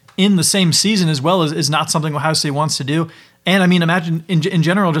twice in the same season as well is not something Ohio State wants to do. And, I mean, imagine, in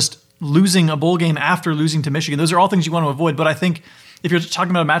general, just losing a bowl game after losing to Michigan. Those are all things you want to avoid. But I think if you're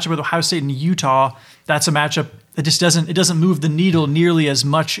talking about a matchup with Ohio State and Utah, that's a matchup that just doesn't move the needle nearly as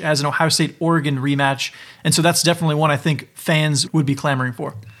much as an Ohio State-Oregon rematch. And so that's definitely one I think fans would be clamoring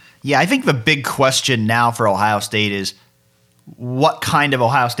for. Yeah, I think the big question now for Ohio State is, what kind of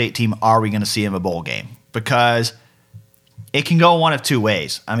Ohio State team are we going to see in a bowl game? Because it can go one of two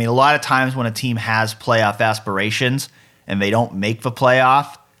ways. I mean, a lot of times when a team has playoff aspirations and they don't make the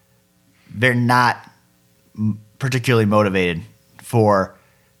playoff, they're not particularly motivated for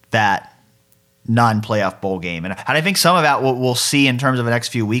that non-playoff bowl game. And I think some of that we'll see in terms of the next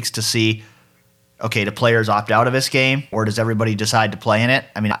few weeks to see, okay, do players opt out of this game, or does everybody decide to play in it?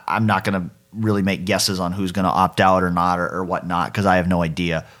 I mean, I'm not going to really make guesses on who's going to opt out or not or whatnot, because I have no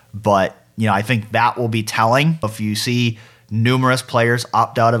idea. But, you know, I think that will be telling. If you see numerous players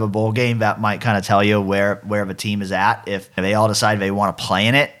opt out of a bowl game, that might kind of tell you where the team is at. If they all decide they want to play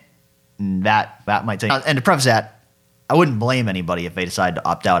in it, that might tell you. And to preface that, I wouldn't blame anybody if they decide to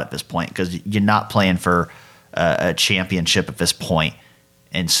opt out at this point, because you're not playing for a championship at this point.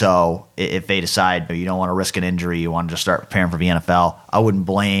 And so if they decide you don't want to risk an injury, you want to just start preparing for the NFL, I wouldn't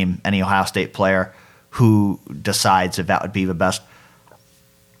blame any Ohio State player who decides if that would be the best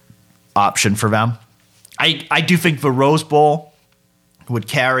option for them. I do think the Rose Bowl would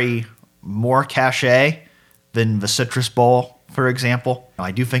carry more cachet than the Citrus Bowl, for example.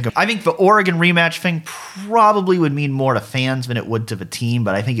 I think the Oregon rematch thing probably would mean more to fans than it would to the team,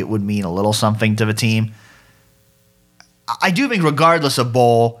 but I think it would mean a little something to the team. I do think regardless of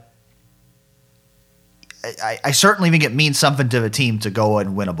bowl, I certainly think it means something to the team to go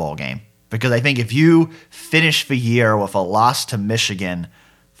and win a bowl game. Because I think if you finish the year with a loss to Michigan,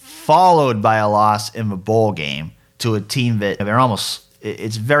 followed by a loss in the bowl game to a team that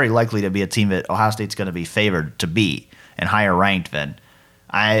it's very likely to be a team that Ohio State's going to be favored to beat and higher ranked than.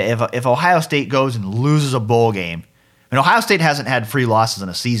 If Ohio State goes and loses a bowl game, I mean, Ohio State hasn't had 3 losses in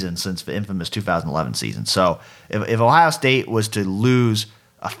a season since the infamous 2011 season. So if Ohio State was to lose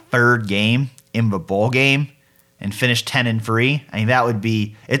a third game in the bowl game and finish 10-3, I mean, that would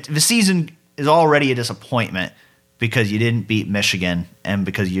be it. The season is already a disappointment because you didn't beat Michigan and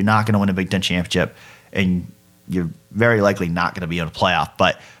because you're not going to win a Big Ten championship and you're very likely not going to be in a playoff.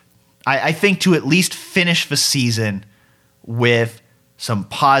 But I think to at least finish the season with some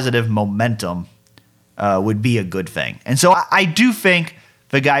positive momentum would be a good thing. And so I do think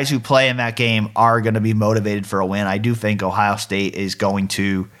the guys who play in that game are going to be motivated for a win. I do think Ohio State is going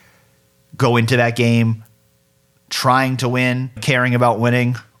to go into that game trying to win, caring about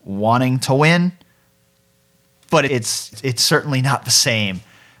winning, wanting to win. But it's certainly not the same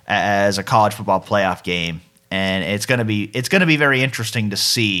as a college football playoff game, and it's going to be very interesting to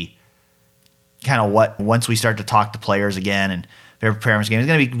see kind of what, once we start to talk to players again and they're preparing this game. It's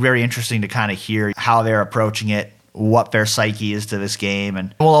going to be very interesting to kind of hear how they're approaching it, what their psyche is to this game,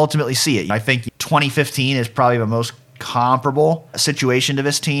 and we'll ultimately see it. I think 2015 is probably the most comparable situation to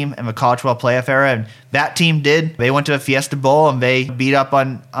this team in the college football playoff era, and that team they went to a Fiesta Bowl and they beat up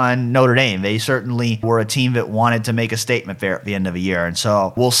on Notre Dame. They certainly were a team that wanted to make a statement there at the end of the year, and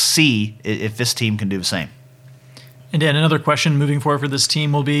so we'll see if this team can do the same. And Dan, another question moving forward for this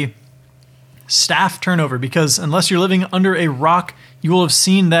team will be staff turnover, because unless you're living under a rock, you will have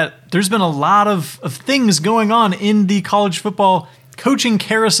seen that there's been a lot of things going on in the college football coaching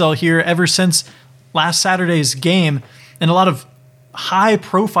carousel here ever since last Saturday's game, and a lot of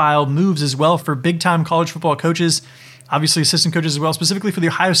high-profile moves as well for big-time college football coaches, obviously assistant coaches as well. Specifically for the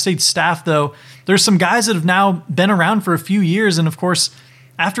Ohio State staff, though, there's some guys that have now been around for a few years, and of course,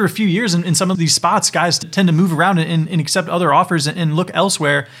 after a few years in some of these spots, guys tend to move around and accept other offers and look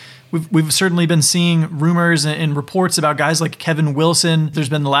elsewhere. We've certainly been seeing rumors and reports about guys like Kevin Wilson. There's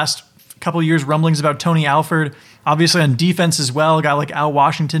been the last couple of years rumblings about Tony Alford. Obviously on defense as well, a guy like Al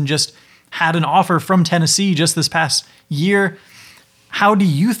Washington just had an offer from Tennessee just this past year. How do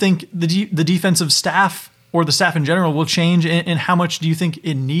you think the defensive staff or the staff in general will change, and how much do you think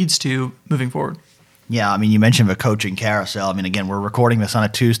it needs to moving forward? Yeah, I mean, you mentioned the coaching carousel. I mean, again, we're recording this on a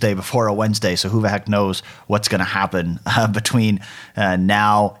Tuesday before a Wednesday, so who the heck knows what's going to happen between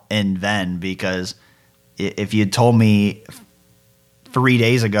now and then, because if you had told me 3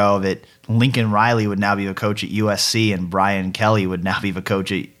 days ago that Lincoln Riley would now be the coach at USC and Brian Kelly would now be the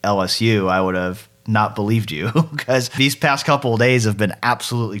coach at LSU, I would have not believed you, because these past couple of days have been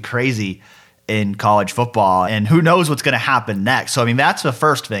absolutely crazy in college football, and who knows what's going to happen next. So, I mean, that's the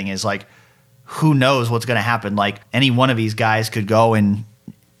first thing is, like, who knows what's going to happen? Like, any one of these guys could go and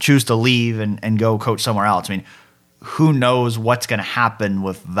choose to leave and go coach somewhere else. I mean, who knows what's going to happen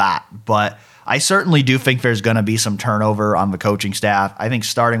with that? But I certainly do think there's going to be some turnover on the coaching staff. I think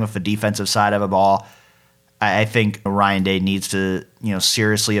starting with the defensive side of the ball, I think Ryan Day needs to,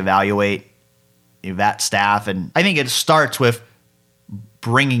 seriously evaluate that staff. And I think it starts with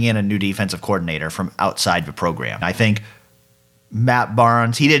bringing in a new defensive coordinator from outside the program. I think Matt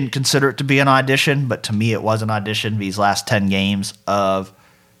Barnes, he didn't consider it to be an audition, but to me it was an audition, these last 10 games of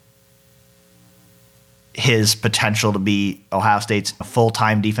his potential to be Ohio State's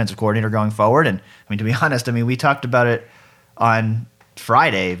full-time defensive coordinator going forward. And I mean, to be honest, we talked about it on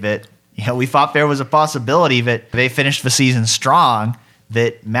Friday that we thought there was a possibility that they finished the season strong,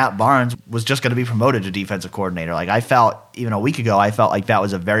 that Matt Barnes was just going to be promoted to defensive coordinator. Like, I felt, even a week ago, I felt like that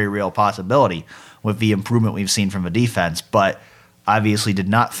was a very real possibility with the improvement we've seen from the defense, but obviously did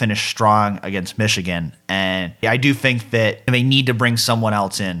not finish strong against Michigan. And I do think that they need to bring someone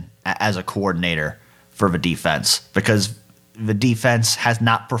else in as a coordinator for the defense, because the defense has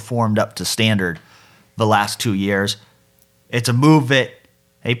not performed up to standard the last 2 years. It's a move that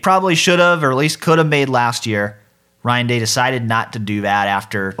they probably should have, or at least could have, made last year. Ryan Day decided not to do that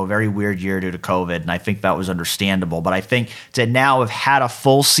after a very weird year due to COVID, and I think that was understandable. But I think to now have had a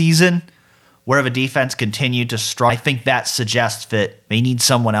full season where the defense continued to struggle, I think that suggests that they need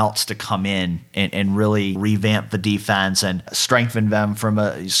someone else to come in and really revamp the defense and strengthen them from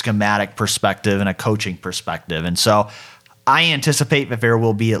a schematic perspective and a coaching perspective. And so I anticipate that there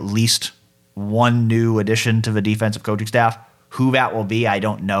will be at least one new addition to the defensive coaching staff. Who that will be, I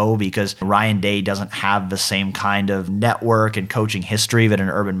don't know, because Ryan Day doesn't have the same kind of network and coaching history that an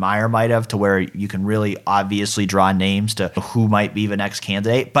Urban Meyer might have, to where you can really obviously draw names to who might be the next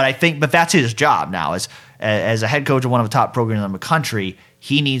candidate. But that's his job now. As a head coach of one of the top programs in the country,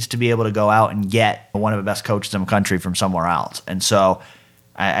 he needs to be able to go out and get one of the best coaches in the country from somewhere else. And so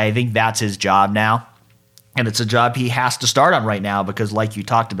I think that's his job now. And it's a job he has to start on right now, because like you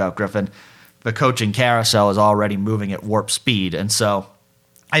talked about, Griffin, the coaching carousel is already moving at warp speed. And so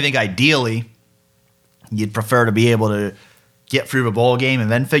I think ideally you'd prefer to be able to get through the bowl game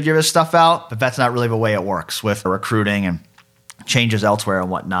and then figure this stuff out, but that's not really the way it works with recruiting and changes elsewhere and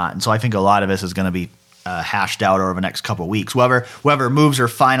whatnot. And so I think a lot of this is going to be hashed out over the next couple of weeks. Whether moves are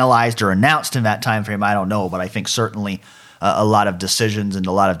finalized or announced in that time frame, I don't know, but I think certainly a lot of decisions and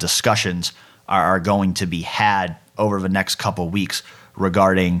a lot of discussions are going to be had over the next couple of weeks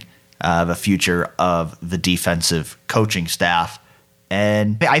regarding the future of the defensive coaching staff.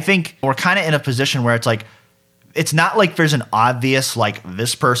 And I think we're kind of in a position where it's like, it's not like there's an obvious, like,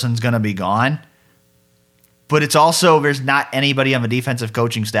 this person's going to be gone. But it's also, there's not anybody on the defensive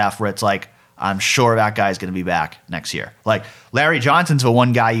coaching staff where it's like, I'm sure that guy's going to be back next year. Like, Larry Johnson's the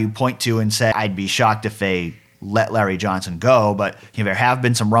one guy you point to and say, I'd be shocked if they let Larry Johnson go. But there have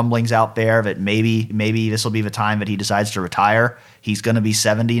been some rumblings out there that maybe this will be the time that he decides to retire. He's going to be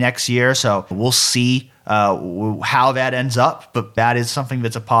 70 next year, so we'll see how that ends up. But that is something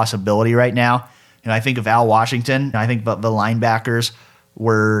that's a possibility right now. I think of Al Washington. I think the linebackers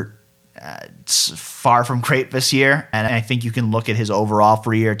were far from great this year, and I think you can look at his overall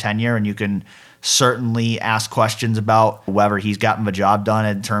 3-year tenure and you can certainly ask questions about whether he's gotten the job done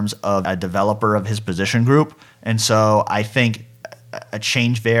in terms of a developer of his position group. And so I think a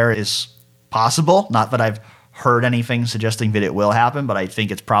change there is possible. Not that I've heard anything suggesting that it will happen, but I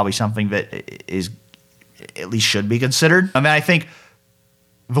think it's probably something that is at least should be considered. I mean, I think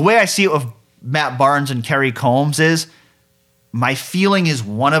the way I see it with Matt Barnes and Kerry Combs is, my feeling is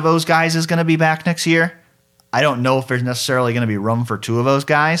one of those guys is going to be back next year. I don't know if there's necessarily going to be room for two of those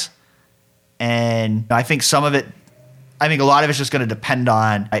guys. And I think a lot of it's just going to depend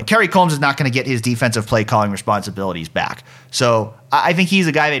on, Kerry Combs is not going to get his defensive play calling responsibilities back. So I think he's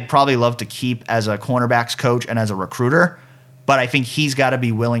a guy they'd probably love to keep as a cornerbacks coach and as a recruiter. But I think he's got to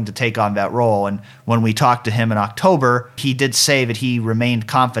be willing to take on that role. And when we talked to him in October, he did say that he remained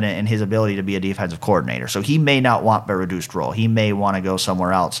confident in his ability to be a defensive coordinator. So he may not want the reduced role. He may want to go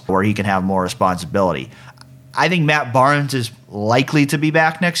somewhere else where he can have more responsibility. I think Matt Barnes is likely to be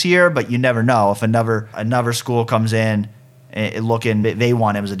back next year, but you never know. If another school comes in looking, they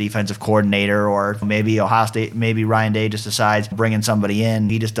want him as a defensive coordinator, or maybe Ohio State, maybe Ryan Day just decides bringing somebody in,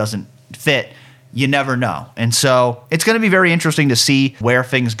 he just doesn't fit. You never know. And so it's going to be very interesting to see where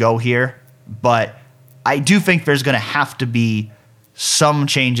things go here. But I do think there's going to have to be some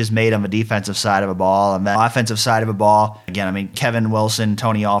changes made on the defensive side of the ball. And the offensive side of the ball, again, I mean, Kevin Wilson,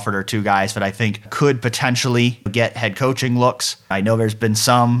 Tony Alford are two guys that I think could potentially get head coaching looks. I know there's been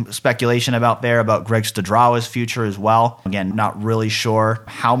some speculation about Greg Studrawa's future as well. Again, not really sure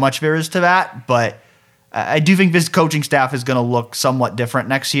how much there is to that, but I do think this coaching staff is going to look somewhat different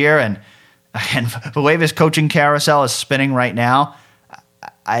next year. And the way this coaching carousel is spinning right now,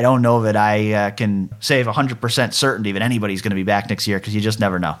 I don't know that I can say with 100% certainty that anybody's going to be back next year, because you just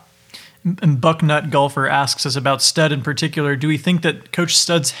never know. And Bucknut Golfer asks us about Stud in particular. Do we think that Coach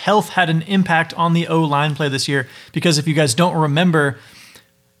Stud's health had an impact on the O-line play this year? Because if you guys don't remember,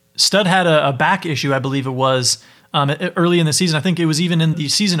 Stud had a back issue, I believe it was, early in the season. I think it was even in the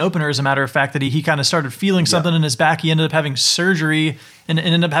season opener, as a matter of fact, that he kind of started feeling something in his back. He ended up having surgery and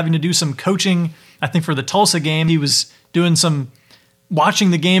ended up having to do some coaching. I think for the Tulsa game, he was doing some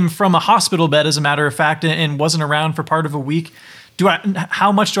watching the game from a hospital bed, as a matter of fact, and wasn't around for part of a week.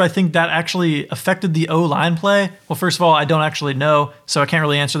 How much do I think that actually affected the O-line play? Well, first of all, I don't actually know, so I can't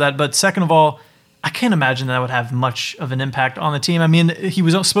really answer that. But second of all, I can't imagine that would have much of an impact on the team. I mean, he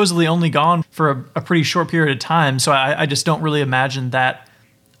was supposedly only gone for a pretty short period of time, so I just don't really imagine that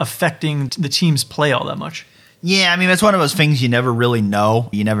affecting the team's play all that much. Yeah, I mean, that's one of those things you never really know.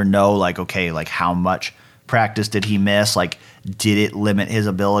 You never know, like, okay, like how much practice did he miss? Like, did it limit his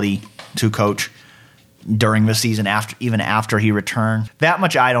ability to coach during the season even after he returned? That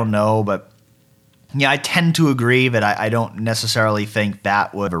much I don't know, but yeah, I tend to agree that I don't necessarily think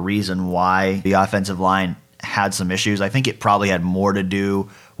that was a reason why the offensive line had some issues. I think it probably had more to do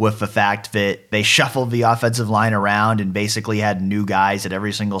with the fact that they shuffled the offensive line around and basically had new guys at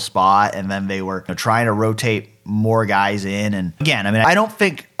every single spot, and then they were trying to rotate more guys in. And again, I mean, I don't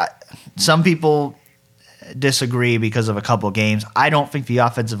think some people disagree because of a couple of games. I don't think the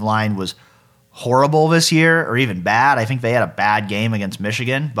offensive line was horrible this year or even bad. I think they had a bad game against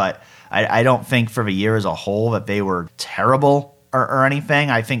Michigan, but I don't think for the year as a whole that they were terrible or anything.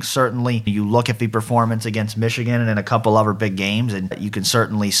 I think certainly you look at the performance against Michigan and in a couple other big games, and you can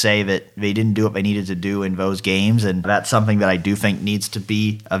certainly say that they didn't do what they needed to do in those games, and that's something that I do think needs to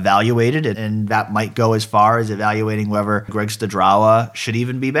be evaluated, and that might go as far as evaluating whether Greg Studrawa should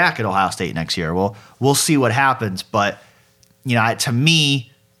even be back at Ohio State next year. We'll see what happens, but to me,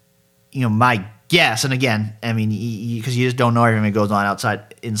 my guess, and again, I mean, because you just don't know everything that goes on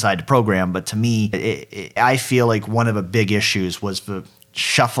inside the program, but to me, I feel like one of the big issues was the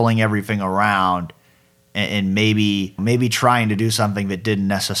shuffling everything around and maybe trying to do something that didn't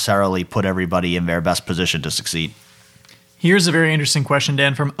necessarily put everybody in their best position to succeed. Here's a very interesting question,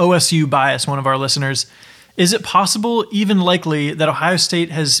 Dan, from OSU Bias, one of our listeners. Is it possible, even likely, that Ohio State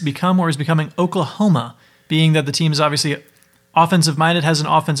has become or is becoming Oklahoma, being that the team is obviously offensive-minded, has an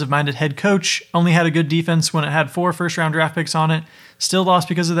offensive-minded head coach, only had a good defense when it had 4 first-round draft picks on it, still lost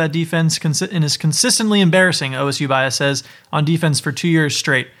because of that defense, and is consistently embarrassing, OSU Bias says, on defense for 2 years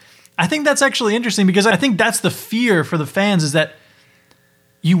straight. I think that's actually interesting because I think that's the fear for the fans, is that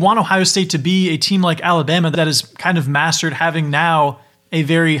you want Ohio State to be a team like Alabama that has kind of mastered having now a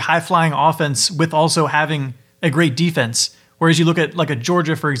very high-flying offense with also having a great defense. Whereas you look at like a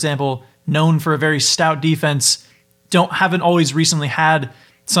Georgia, for example, known for a very stout defense, haven't always recently had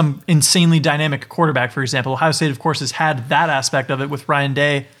some insanely dynamic quarterback, for example. Ohio State, of course, has had that aspect of it with Ryan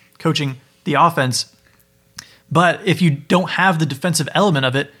Day coaching the offense. But if you don't have the defensive element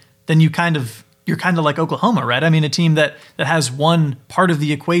of it, then you're kind of like Oklahoma, right? I mean, a team that has one part of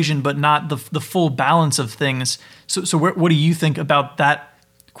the equation, but not the full balance of things. So what do you think about that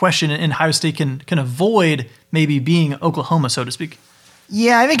question, and Ohio State can avoid maybe being Oklahoma, so to speak?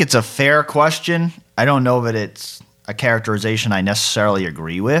 Yeah, I think it's a fair question. I don't know that it's a characterization I necessarily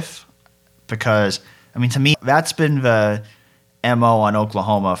agree with, because, I mean, to me, that's been the MO on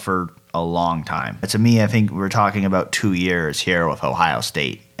Oklahoma for a long time. To me, I think we're talking about 2 years here with Ohio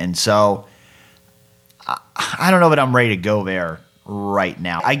State. And so I don't know that I'm ready to go there right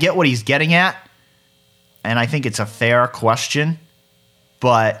now. I get what he's getting at, and I think it's a fair question,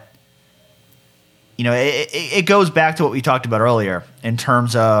 but you know, it goes back to what we talked about earlier in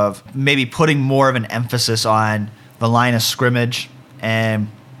terms of maybe putting more of an emphasis on the line of scrimmage and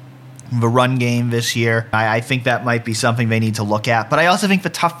the run game this year. I think that might be something they need to look at. But I also think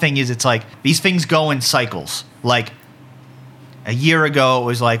the tough thing is it's like these things go in cycles. Like a year ago, it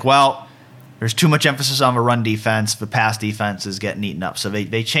was like, well, there's too much emphasis on the run defense. The pass defense is getting eaten up. So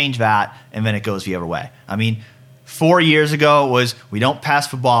they change that, and then it goes the other way. I mean, 4 years ago, it was we don't pass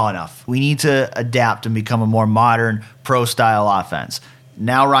the ball enough. We need to adapt and become a more modern pro-style offense.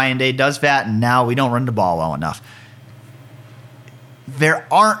 Now Ryan Day does that, and now we don't run the ball well enough. There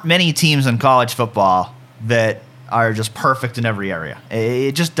aren't many teams in college football that are just perfect in every area.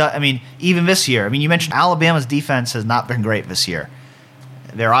 It just does. I mean, even this year. I mean, you mentioned Alabama's defense has not been great this year.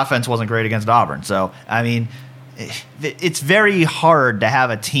 Their offense wasn't great against Auburn. So, I mean, it's very hard to have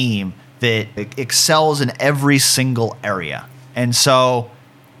a team that excels in every single area. And so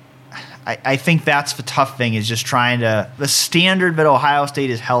I think that's the tough thing, is just trying to – the standard that Ohio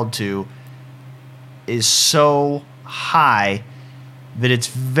State is held to is so high that it's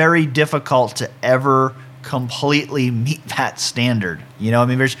very difficult to ever completely meet that standard. You know,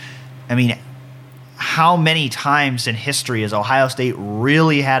 I mean, how many times in history has Ohio State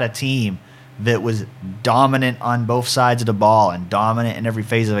really had a team that was dominant on both sides of the ball and dominant in every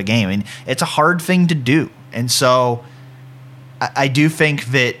phase of a game? I mean, it's a hard thing to do. And so I do think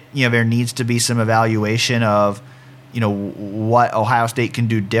that, you know, there needs to be some evaluation of, you know, what Ohio State can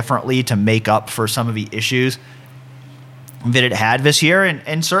do differently to make up for some of the issues that it had this year.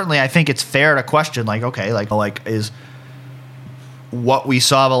 And certainly I think it's fair to question, like, okay, like is what we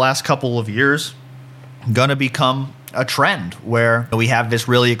saw the last couple of years going to become a trend where we have this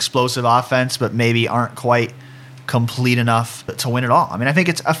really explosive offense but maybe aren't quite complete enough to win it all? I mean, I think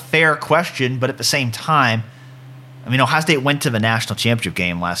it's a fair question, but at the same time, I mean, Ohio State went to the national championship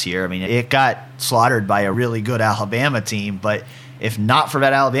game last year. I mean, it got slaughtered by a really good Alabama team, but if not for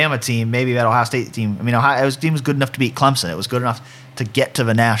that Alabama team, maybe that Ohio State team, I mean, Ohio's team was good enough to beat Clemson. It was good enough to get to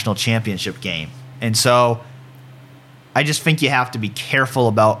the national championship game. And so I just think you have to be careful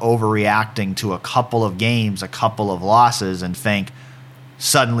about overreacting to a couple of games, a couple of losses, and think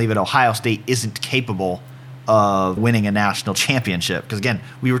suddenly that Ohio State isn't capable of winning a national championship. Because, again,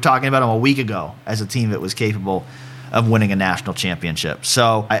 we were talking about them a week ago as a team that was capable of winning a national championship.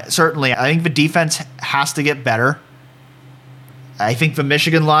 So I think the defense has to get better. I think the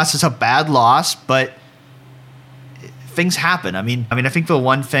Michigan loss is a bad loss, but things happen. I mean, I think the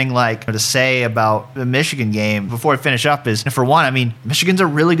one thing to say about the Michigan game before I finish up is, for one, I mean, Michigan's a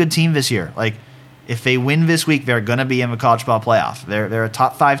really good team this year. Like, if they win this week, they're going to be in the college football playoff. They're a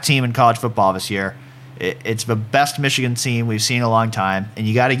top 5 team in college football this year. It's the best Michigan team we've seen in a long time, and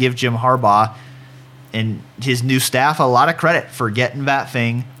you got to give Jim Harbaugh and his new staff a lot of credit for getting that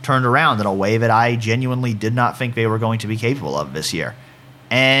thing turned around in a way that I genuinely did not think they were going to be capable of this year.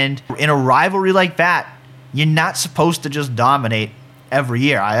 And in a rivalry like that, you're not supposed to just dominate every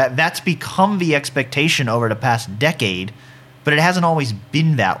year. That's become the expectation over the past decade, but it hasn't always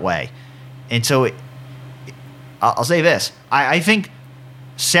been that way. And so I'll say this. I think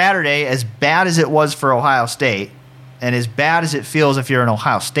Saturday, as bad as it was for Ohio State, and as bad as it feels if you're an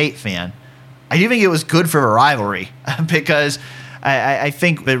Ohio State fan, I do think it was good for a rivalry because I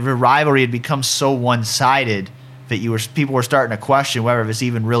think the rivalry had become so one-sided that people were starting to question whether this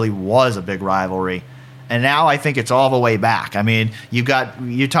even really was a big rivalry. And now I think it's all the way back. I mean, you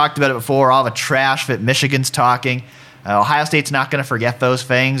talked about it before, all the trash that Michigan's talking. Ohio State's not going to forget those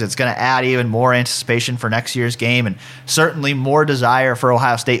things. It's going to add even more anticipation for next year's game, and certainly more desire for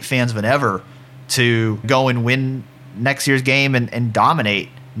Ohio State fans than ever to go and win next year's game and dominate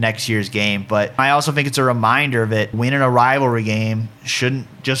next year's game. But I also think it's a reminder that winning a rivalry game shouldn't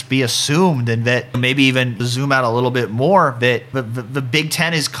just be assumed, and that maybe even zoom out a little bit more, that the Big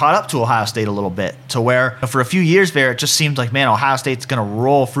Ten is caught up to Ohio State a little bit, to where for a few years there, it just seemed like, man, Ohio State's going to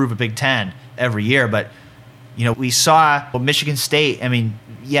roll through the Big Ten every year. But we saw Michigan State, I mean,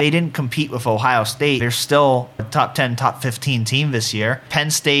 yeah, they didn't compete with Ohio State. They're still a top 10, top 15 team this year.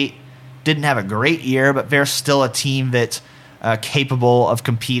 Penn State didn't have a great year, but they're still a team that's capable of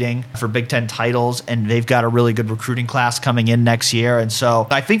competing for Big Ten titles, and they've got a really good recruiting class coming in next year. And so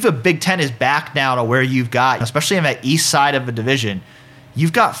I think the Big Ten is back now to where you've got, especially on that east side of the division,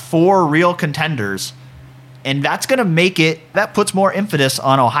 you've got 4 real contenders, and that's going to make it, that puts more impetus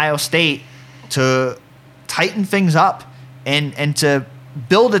on Ohio State to tighten things up and to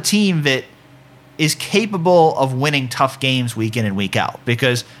build a team that is capable of winning tough games week in and week out.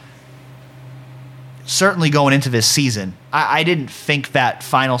 Because certainly going into this season, I didn't think that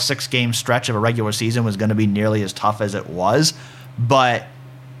final 6-game stretch of a regular season was going to be nearly as tough as it was, but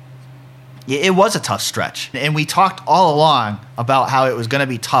it was a tough stretch. And we talked all along about how it was going to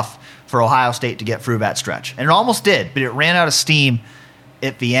be tough for Ohio State to get through that stretch. And it almost did, but it ran out of steam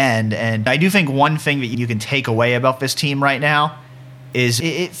at the end. And I do think one thing that you can take away about this team right now is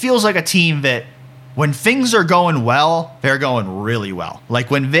it feels like a team that when things are going well, they're going really well. Like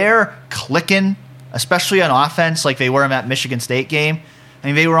when they're clicking, especially on offense like they were in that Michigan State game, I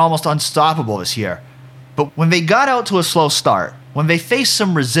mean, they were almost unstoppable this year. But when they got out to a slow start, when they faced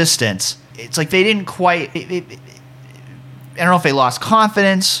some resistance, it's like they didn't quite, I don't know if they lost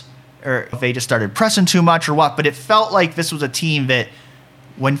confidence or if they just started pressing too much or what, but it felt like this was a team that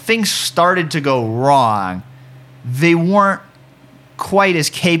when things started to go wrong, they weren't quite as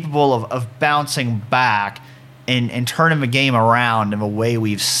capable of bouncing back and turning the game around in the way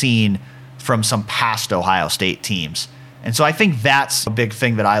we've seen from some past Ohio State teams. And so I think that's a big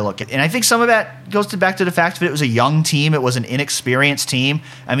thing that I look at. And I think some of that goes back to the fact that it was a young team. It was an inexperienced team.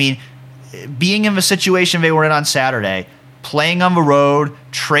 I mean, being in the situation they were in on Saturday, playing on the road,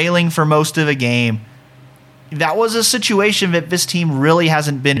 trailing for most of the game, that was a situation that this team really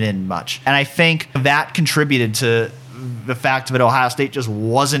hasn't been in much. And I think that contributed to the fact that Ohio State just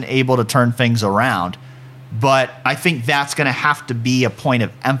wasn't able to turn things around. But I think that's going to have to be a point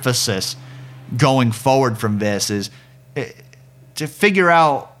of emphasis going forward from this, is to figure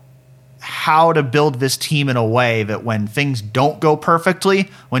out how to build this team in a way that when things don't go perfectly,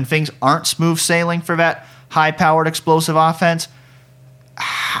 when things aren't smooth sailing for that high-powered explosive offense,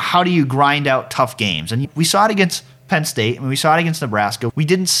 how do you grind out tough games? And we saw it against Penn State. I mean, we saw it against Nebraska. We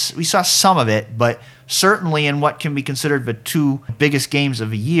saw some of it, but certainly in what can be considered the 2 biggest games of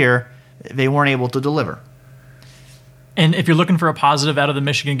the year, they weren't able to deliver. And if you're looking for a positive out of the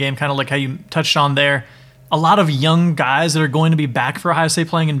Michigan game, kind of like how you touched on there, a lot of young guys that are going to be back for Ohio State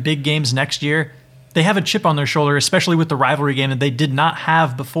playing in big games next year, they have a chip on their shoulder, especially with the rivalry game that they did not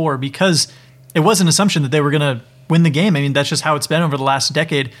have before, because it was an assumption that they were going to win the game. I mean, that's just how it's been over the last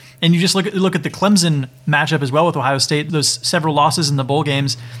decade. And you just look at the Clemson matchup as well with Ohio State, those several losses in the bowl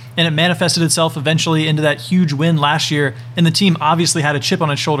games, and it manifested itself eventually into that huge win last year. And the team obviously had a chip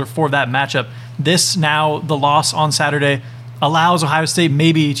on its shoulder for that matchup. This now, the loss on Saturday, allows Ohio State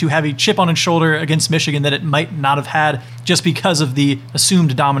maybe to have a chip on its shoulder against Michigan that it might not have had just because of the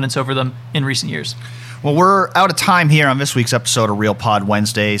assumed dominance over them in recent years. Well, we're out of time here on this week's episode of Real Pod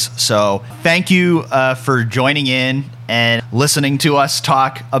Wednesdays. So thank you for joining in and listening to us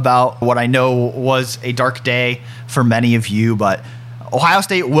talk about what I know was a dark day for many of you. But Ohio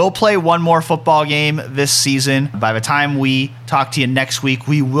State will play one more football game this season. By the time we talk to you next week,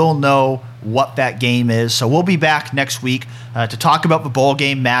 we will know what that game is. So we'll be back next week to talk about the bowl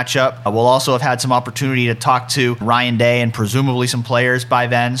game matchup. We'll also have had some opportunity to talk to Ryan Day and presumably some players by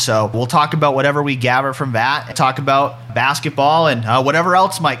then. So we'll talk about whatever we gather from that and talk about basketball and whatever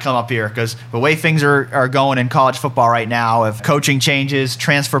else might come up here, because the way things are going in college football right now, if coaching changes,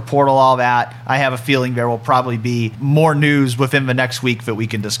 transfer portal, all that, I have a feeling there will probably be more news within the next week that we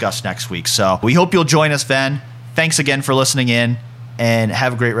can discuss next week. So we hope you'll join us then. Thanks again for listening in, and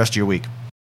have a great rest of your week.